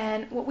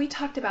 And what we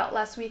talked about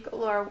last week,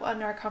 Laura,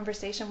 in our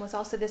conversation was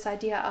also this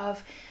idea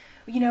of,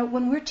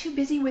 when we're too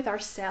busy with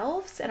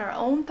ourselves and our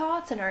own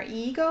thoughts and our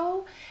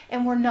ego,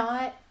 and we're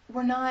not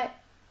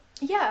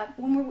yeah,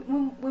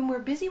 when we're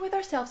busy with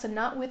ourselves and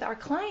not with our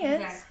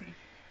clients,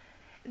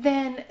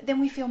 Exactly. then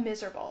we feel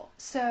miserable.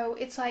 So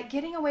it's like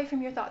getting away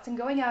from your thoughts and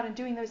going out and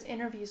doing those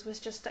interviews was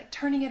just like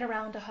turning it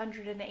around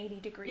 180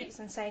 Yeah. degrees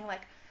and saying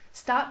like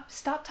stop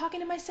talking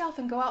to myself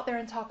and go out there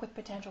and talk with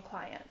potential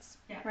clients,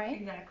 Yeah. right?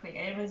 Exactly.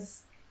 It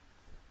was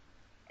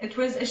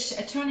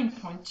a turning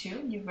point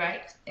too. You're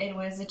right. It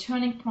was a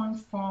turning point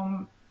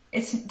from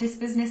this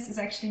business is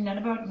actually not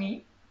about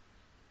me.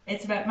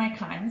 It's about my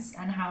clients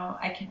and how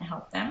I can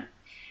help them.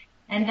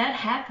 And Yeah. that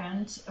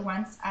happened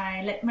once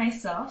I let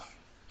myself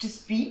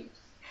just be,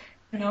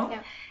 you know,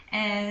 Yeah.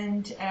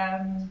 and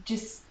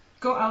just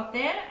go out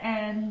there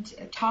and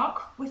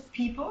talk with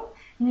people,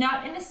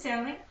 not in a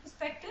selling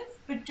perspective,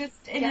 but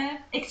just in Yeah.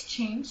 a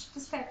exchange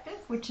perspective,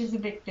 which is a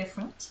bit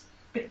different,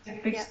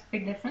 Yeah.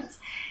 big difference.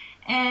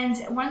 And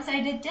once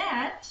I did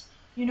that,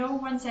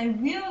 once I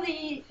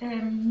really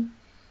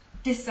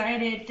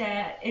decided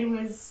that it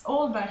was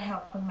all about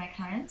helping my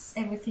clients,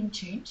 everything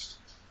changed.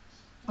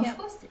 Of Yeah.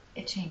 course,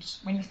 it changed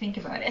when you think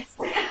about it.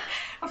 Yeah.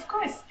 Of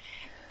course,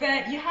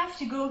 but you have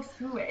to go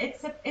through it.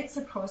 It's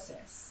a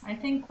process. I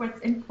think what's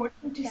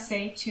important to Yeah.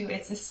 say too,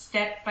 it's a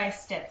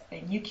step-by-step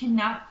thing. You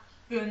cannot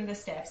burn the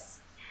steps.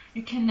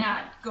 You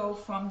cannot go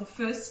from the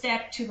first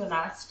step to the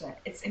last step.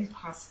 It's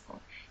impossible.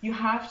 You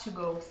have to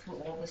go through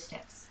all the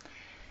steps.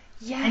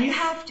 And you Yes.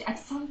 have to, at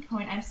some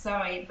point, I'm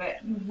sorry,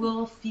 but you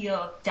will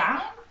feel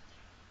down,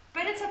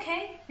 but it's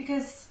okay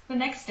because the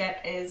next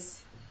step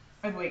is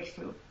a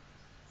breakthrough.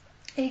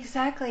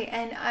 Exactly,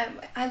 and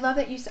I love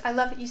that I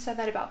love that you said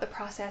that about the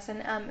process,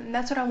 and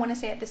that's what I want to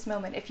say at this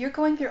moment. If you're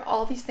going through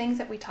all these things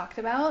that we talked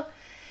about,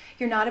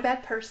 you're not a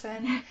bad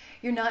person.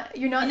 You're You're not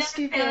not a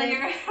stupid.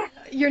 failure.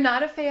 You're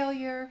not a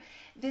failure.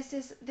 This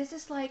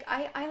is like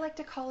I like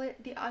to call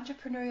it the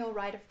entrepreneurial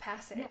rite of Yeah,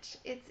 passage.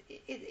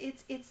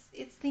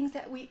 It's things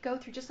that we go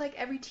through, just like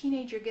every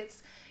teenager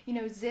gets,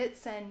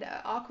 zits and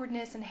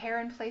awkwardness and hair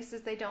in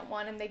places they don't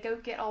want, and they go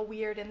get all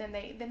weird, and then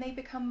they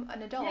become an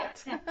yeah,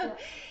 adult. yeah, yeah.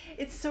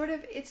 It's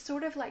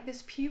sort of like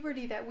this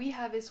puberty that we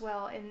have as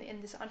well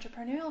in this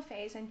entrepreneurial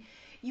phase, and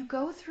you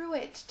go through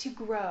it to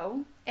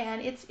grow,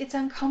 and it's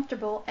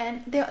uncomfortable,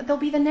 and there'll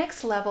be the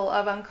next level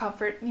of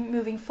uncomfort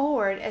moving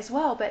forward as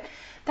well, but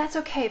that's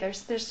okay.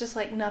 There's just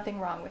like nothing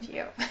wrong with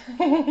you.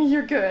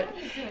 You're good.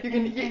 No, you're good. You're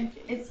gonna And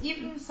it's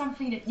even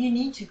something that you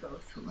need to go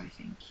through, I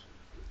think.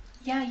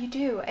 yeah, you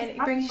do, and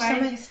Because it brings you so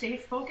otherwise much. you stay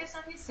focused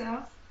on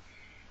yourself,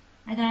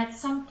 and then at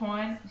some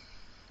point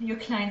your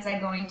clients are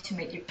going to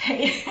make you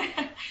pay.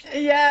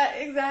 Yeah,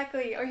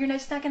 exactly. Or you're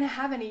just not gonna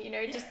have any.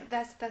 Yeah. Just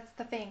that's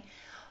the thing.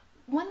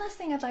 One last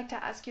thing I'd like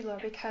to ask you, Laura,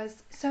 because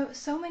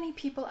so many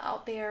people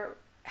out there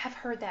have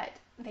heard that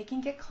they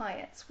can get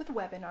clients with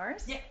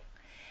webinars, Yeah.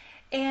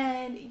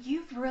 and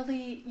you've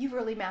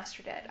really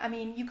mastered it. I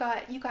mean, you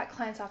got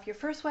clients off your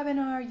first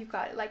webinar, you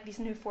got like these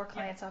new four Yeah.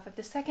 clients off of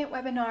the second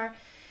webinar.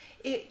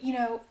 It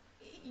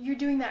you're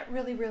doing that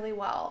really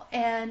well.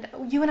 And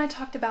you and I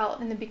talked about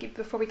in the beginning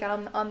before we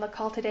got on the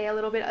call today a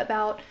little bit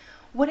about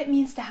what it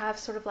means to have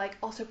sort of like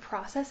also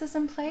processes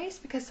in place,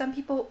 because some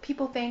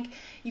people think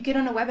you get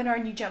on a webinar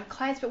and you jump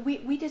clients, but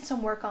we did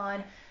some work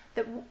on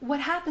that. What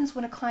happens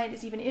when a client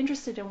is even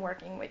interested in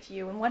working with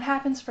you, and what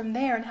happens from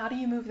there, and how do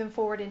you move them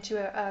forward into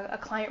a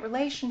client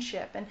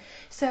relationship. And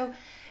so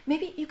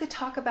maybe you could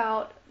talk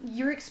about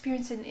your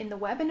experience in the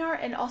webinar,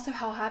 and also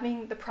how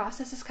having the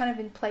processes kind of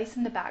in place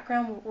in the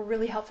background were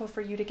really helpful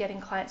for you to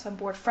getting clients on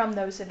board from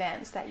those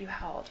events that you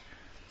held.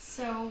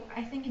 So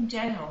I think in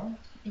general,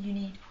 you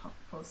need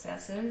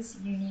processes,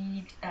 you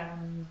need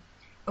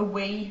a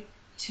way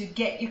to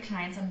get your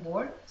clients on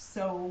board.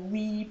 So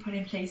we put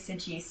in place a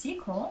GAC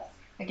call,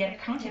 a get Yeah.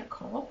 accounted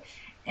call,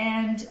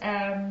 and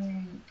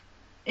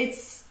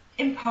it's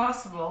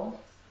impossible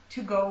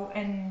to go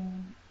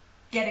and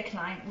get a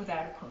client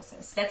without a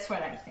process. That's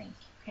what I think.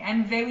 Okay,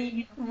 I'm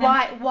very,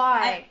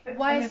 Why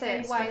I'm a is very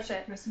it? Why is structured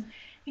it? person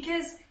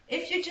because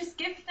if you just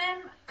give them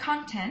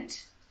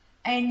content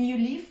and you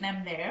leave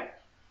them there,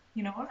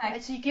 like,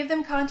 Right. So you give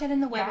them content in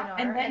the yeah,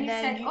 and webinar, then and you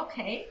then said, you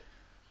okay,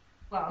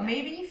 well, yeah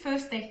maybe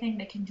first they think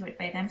they can do it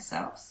by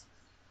themselves.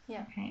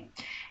 yeah Okay.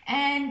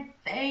 And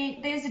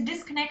there's a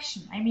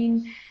disconnection. I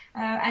mean,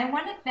 I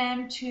wanted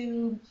them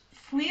to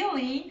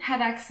freely have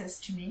access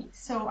to me.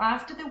 So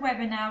after the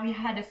webinar, we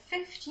had a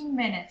 15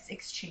 minutes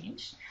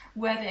exchange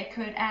where they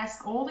could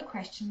ask all the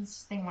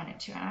questions they wanted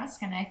to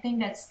ask. And I think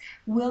that's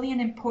really an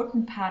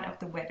important part of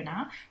the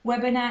webinar.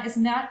 Webinar is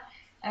not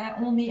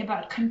only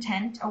about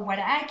content or what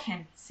I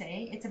can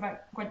say, it's about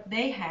what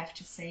they have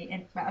to say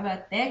and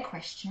about their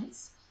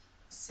questions.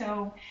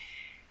 So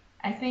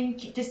I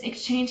think this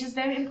exchange is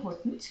very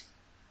important,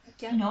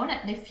 yeah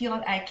that they feel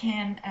I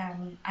can,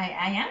 I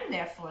am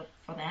there for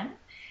them.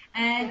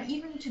 And yeah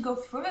even to go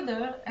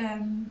further,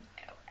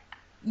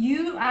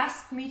 you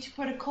asked me to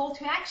put a call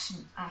to action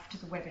after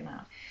the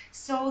webinar.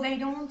 So they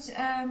don't,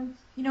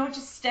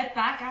 just step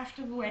back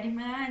after the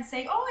webinar and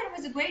say, oh, it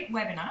was a great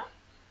webinar.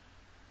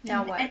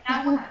 now And what?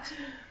 now what?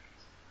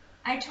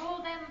 I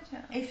told them,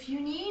 Yeah. if you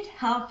need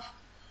help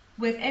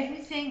with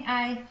everything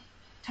I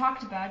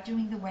talked about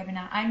during the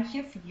webinar, I'm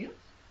here for you.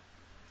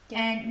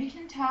 Yeah. And we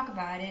can talk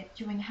about it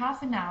during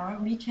half an hour.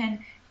 We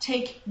can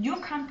take your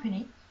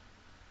company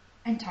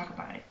and talk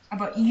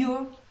about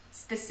your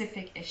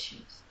specific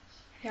issues.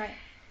 You're right.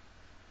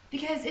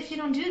 Because if you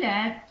don't do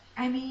that,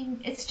 I mean,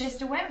 it's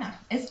just a webinar.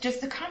 It's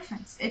just a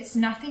conference. It's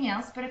nothing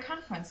else but a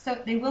conference. So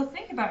they will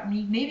think about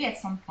me maybe at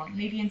some point,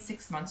 maybe in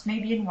 6 months,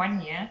 maybe in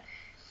 1 year,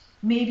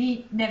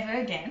 maybe never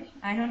again.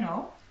 I don't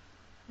know.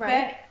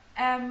 Right.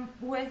 But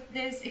with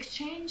this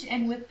exchange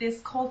and with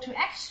this call to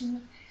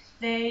action,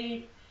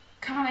 they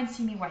come and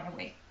see me right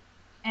away.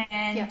 Yeah.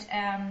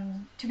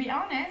 And to be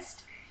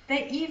honest,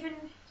 they even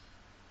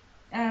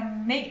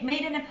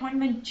made an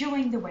appointment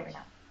during the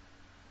webinar.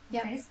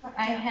 Yeah. Okay, so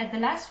I Yeah. had the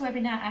last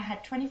webinar, I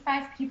had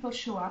 25 people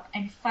show up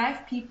and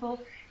 5 people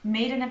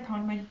made an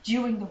appointment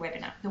during the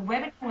webinar. The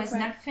webinar was Right.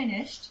 not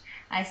finished.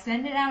 I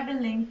sent it out a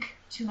link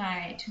to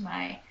my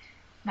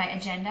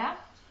agenda,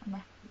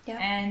 Yeah.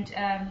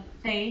 and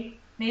they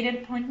made an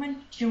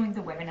appointment during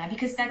the webinar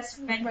because that's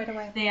when Right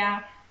away. they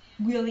are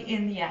really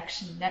in the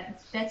action.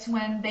 That's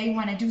when they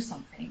want to do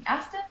something.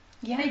 After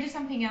Yeah. they do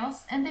something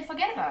else and they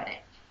forget about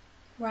it.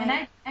 And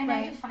Right. I do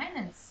Right.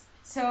 finance,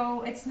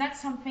 so it's not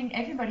something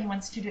everybody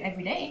wants to do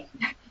every day.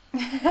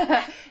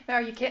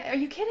 Are you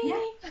kidding Yeah.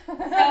 me?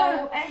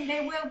 So and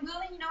they were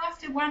really,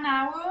 after 1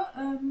 hour,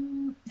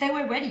 they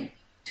were ready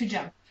to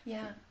jump.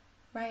 Yeah,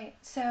 right.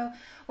 So,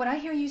 what I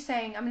hear you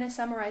saying, I'm going to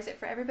summarize it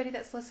for everybody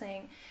that's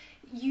listening.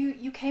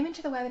 you came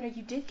into the webinar,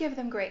 you did give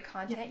them great Yeah.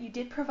 content, you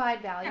did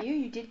provide Yeah. value,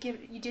 you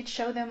did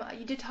show them,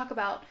 you did talk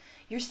about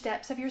your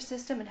steps of your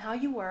system and how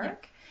you Yeah.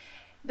 work,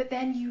 but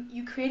then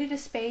you created a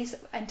space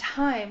and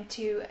time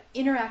to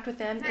interact with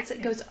them.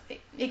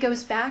 Exactly. It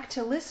goes back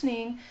to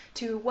listening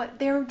to what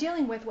they're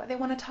dealing with, what they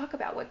want to talk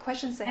about, what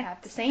questions they And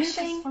have. The it's same precious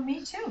thing. for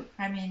me too.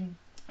 I mean,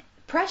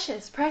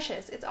 Precious,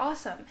 precious. It's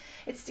awesome.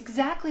 It's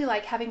exactly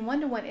like having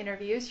one-to-one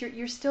interviews.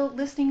 You're still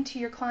listening to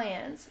your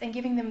clients and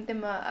giving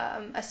them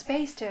a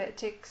space to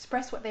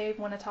express what they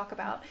want to talk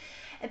about.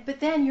 But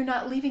then you're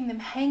not leaving them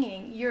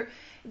hanging.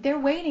 They're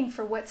waiting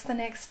for what's the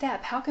next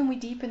step. How can we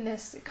deepen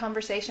this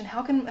conversation?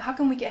 How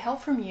can we get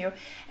help from you?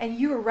 And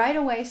you are right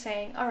away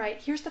saying, all right,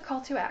 here's the call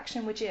to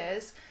action, which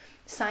is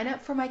sign up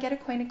for my Get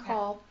Acquainted yeah.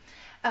 call.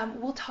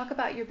 We'll talk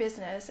about your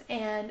business,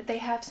 and they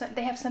have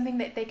something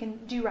that they can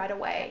do right Yeah.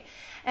 away.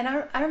 And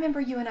I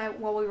remember you and I,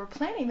 while we were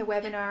planning the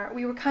webinar,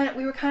 we were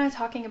kind of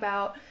talking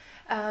about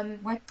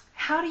What?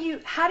 how do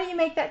you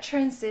make that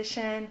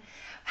transition?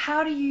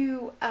 How do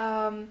you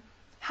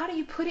how do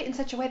you put it in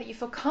such a way that you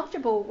feel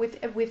comfortable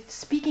with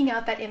speaking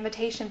out that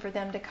invitation for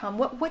them to come?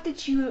 What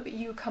did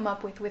you come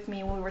up with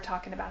me when we were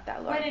talking about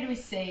that, What Laura? did we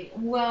say?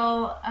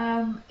 Well,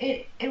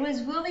 it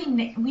was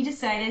really we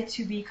decided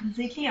to be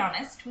completely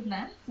honest with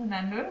them.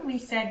 Remember, we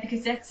said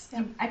because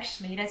Yeah,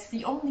 that's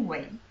the only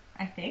way,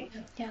 I think,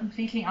 yeah,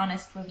 completely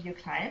honest with your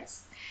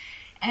clients.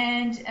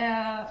 And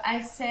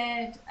I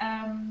said,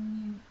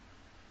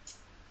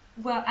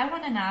 well, I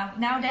want to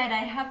now that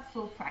I have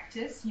full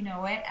practice, you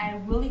know what, I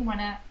really want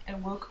to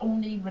work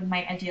only with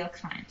my ideal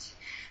client.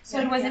 So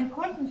it was yeah,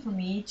 important for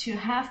me to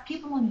have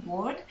people on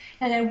board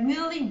that are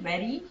really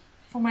ready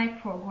for my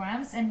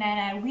programs and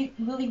that are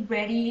really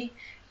ready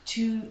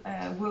to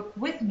work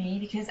with me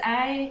because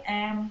I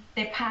am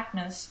their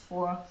partners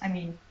I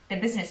mean, their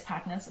business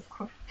partners, of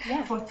course,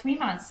 yeah, for 3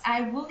 months.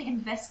 I really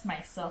invest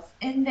myself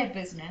in their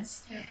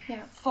business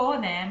yeah. for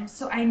them.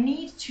 So I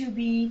need to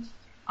be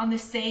on the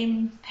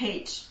same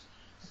page,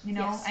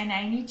 Yes. and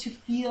I need to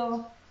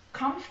feel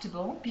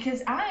comfortable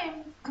because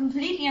I'm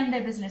completely in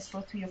their business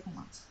for 3 or 4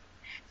 months.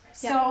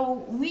 Yeah.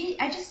 So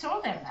I just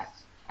told them that.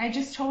 I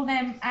just told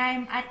them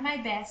I'm at my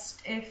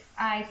best if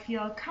I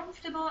feel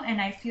comfortable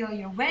and I feel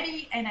you're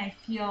ready and I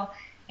feel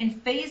in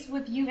phase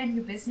with you and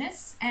your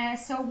business.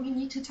 So we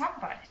need to talk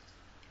about it.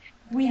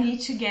 We Yeah.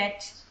 need to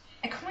get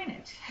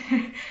acquainted. We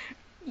need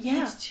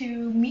Yeah. to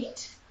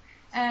meet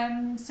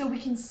so we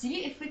can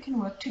see if we can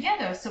work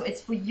together. So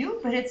it's for you,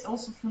 but it's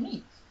also for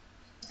me,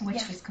 Yeah.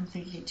 which was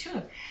completely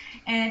true.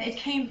 And it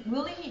came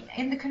really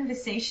in the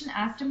conversation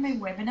after my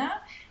webinar.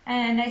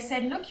 And I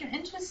said, look, you're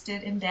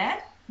interested in that.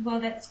 Well,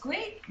 that's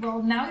great.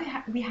 Well, now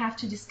we have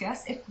to discuss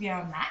if we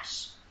are a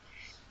match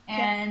Yeah.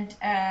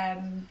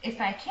 and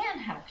if I can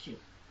help you,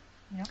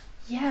 if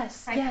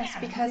Yes. I Yes.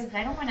 can, Because because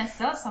I don't want to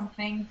sell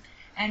something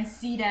and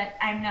see that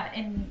I'm not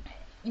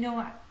you know,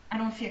 I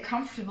don't feel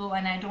comfortable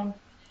and I don't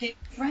give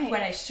right.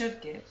 what I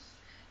should give.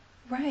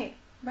 Right.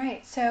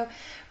 Right. So,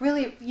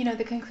 really,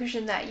 the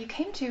conclusion that you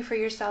came to for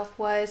yourself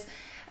was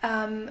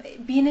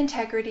be in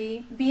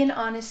integrity, be in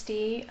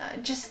honesty.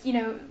 Just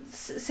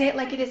say it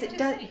like it is. Exactly It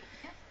what you does. say.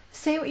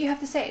 Say what you have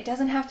to say. It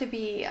doesn't have to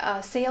be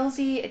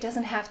salesy. It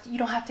doesn't have to, you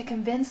don't have to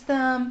convince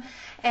them.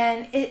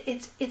 And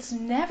it's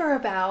never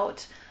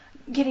about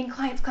getting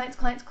clients, clients,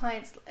 clients,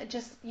 clients.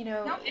 Just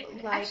No,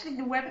 like actually,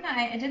 the webinar,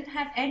 I didn't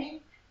have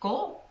any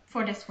goal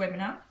for this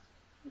webinar.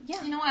 yeah,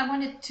 I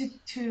wanted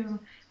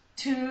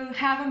to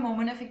have a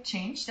moment of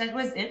exchange. That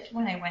was it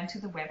when I went to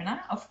the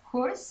webinar. Of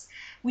course,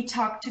 we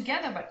talked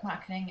together about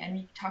marketing and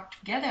we talked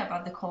together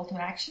about the call to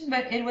action,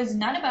 but it was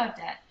not about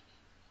that,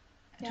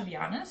 to yeah, be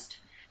honest.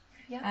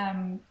 yeah,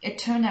 It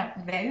turned out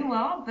very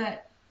well, but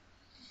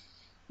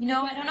I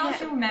don't know yeah.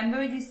 if you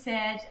remember, you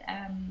said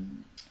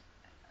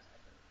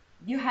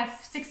you have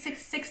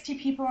 60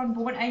 people on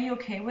board. Are you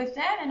okay with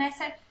that? And I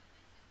said,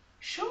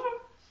 sure.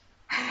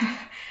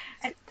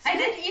 It's I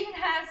good. didn't even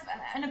have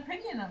an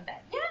opinion on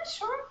that. Yeah,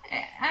 sure.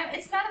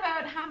 It's not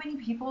about how many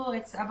people,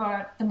 it's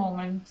about the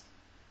moment,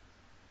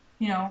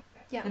 you know,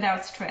 Yeah.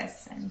 without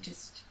stress and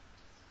just,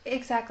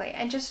 Exactly,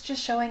 and just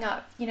showing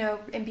up,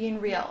 and being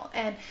yeah, real,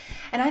 and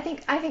I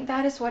think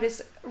that is what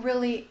is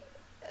really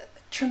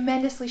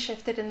tremendously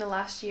shifted in the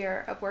last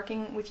year of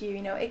working with you.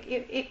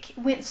 It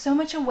went so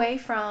much away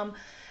from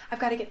I've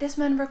got to get this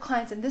number of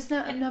clients and this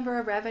yeah, number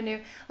of revenue.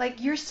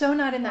 Like you're so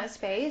not in that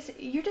space.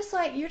 You're just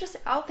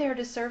out there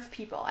to serve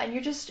people, and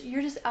you're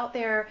just out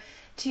there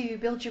to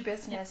build your yeah,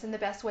 business in the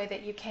best way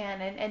that you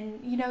can, and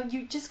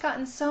you've just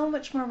gotten so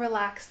much more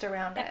relaxed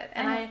around yeah, it, I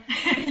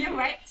and know. You're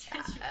right.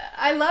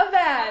 I love Well,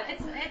 that.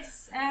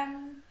 it's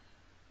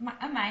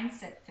a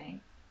mindset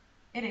thing.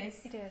 It is.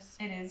 It is.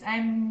 It is.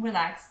 I'm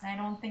relaxed. I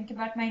don't think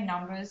about my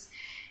numbers.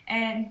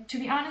 And to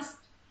be honest,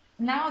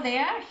 now they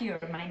are here,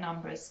 my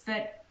numbers,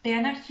 but they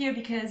are not here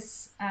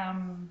because I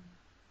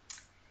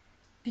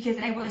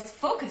was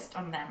focused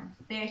on them.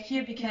 They are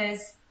here Yeah.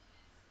 because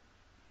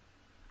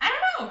I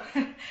don't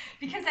know,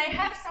 because I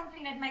have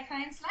something that my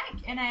clients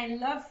like, and I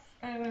love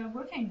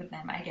working with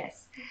them, I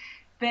guess.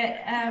 But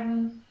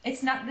Yeah.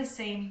 it's not the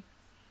same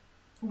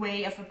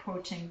way of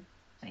approaching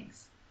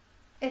things.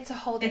 It's a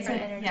whole It's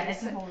different a energy. yeah,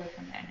 it's a whole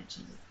different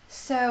energy.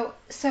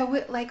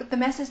 Like the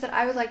message that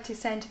I would like to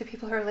send to the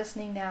people who are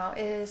listening now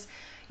is,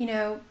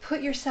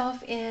 put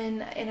yourself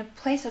in a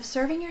place of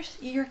serving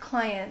your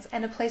clients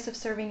and a place of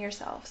serving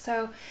yourself.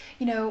 So,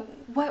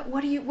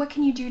 what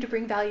can you do to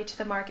bring value to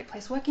the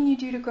marketplace? What can you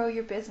do to grow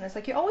your business?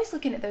 Like you're always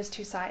looking at those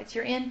two sides.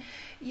 You're in,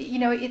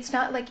 it's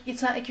not like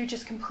you're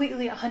just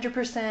completely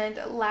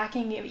 100%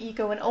 lacking of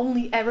ego and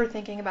only ever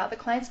thinking about the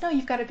clients. No,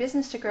 you've got a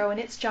business to grow and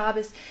its job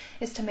is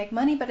to make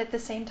money, but at the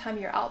same time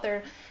you're out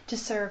there to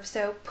serve.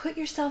 So put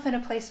yourself in a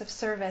place of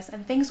service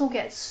and things will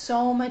get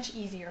so much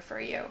easier for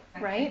you,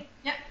 right?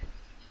 Yeah.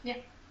 Yeah.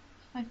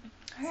 Okay.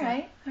 All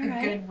right.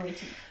 A good way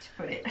to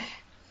put it.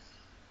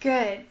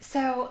 Good.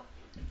 So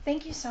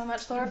thank you so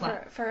much, Laura,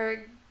 You're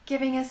for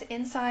giving us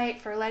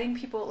insight, for letting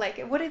people, like,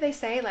 what do they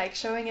say? Like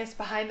showing us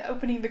behind,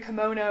 opening the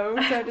kimono,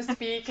 so to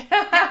speak. We said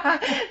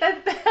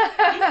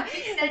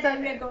that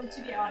we are going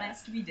to be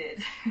honest. We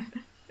did.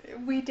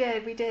 We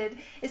did.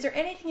 Is there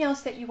anything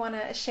else that you want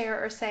to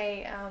share or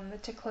say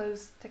to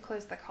close the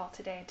call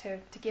today, to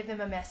give them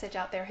a message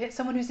out there? Hit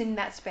someone who's in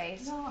that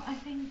space. No, I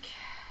think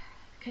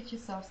cut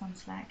yourself some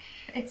slack.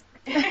 It's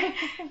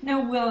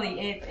no,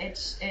 really,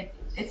 it's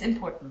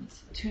important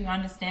to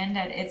understand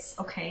that it's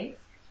okay,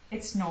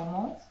 it's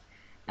normal.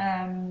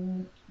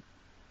 I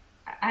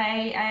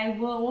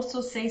will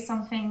also say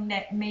something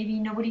that maybe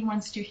nobody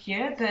wants to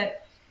hear,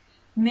 but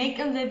make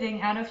a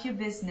living out of your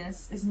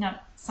business is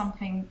not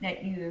something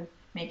that you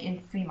make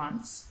in 3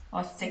 months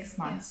or 6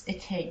 months.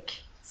 It takes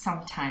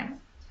some time.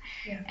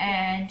 Yeah.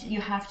 And you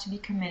have to be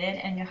committed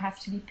and you have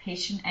to be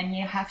patient and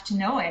you have to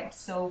know it.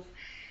 So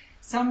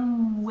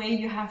some way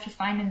you have to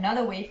find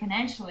another way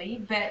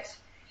financially, but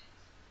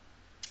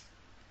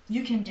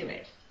you can do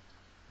it.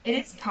 It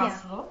is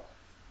possible.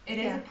 It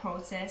is a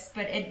process,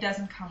 but it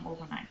doesn't come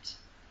overnight.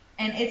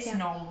 And it's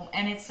normal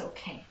and it's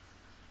okay.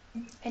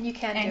 And you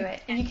can do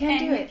it. And you can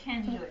do it. You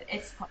can do it.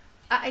 It's possible.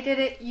 I did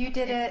it. You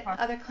did it.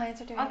 Other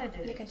clients are doing Others it.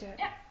 did You it. can do it.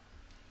 Yeah.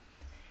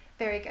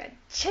 Very good.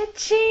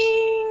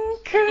 Cha-ching!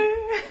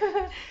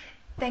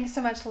 Thanks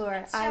so much,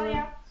 Laura. I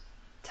will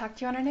talk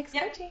to you on our next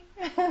coaching.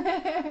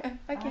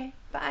 Okay.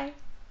 Bye.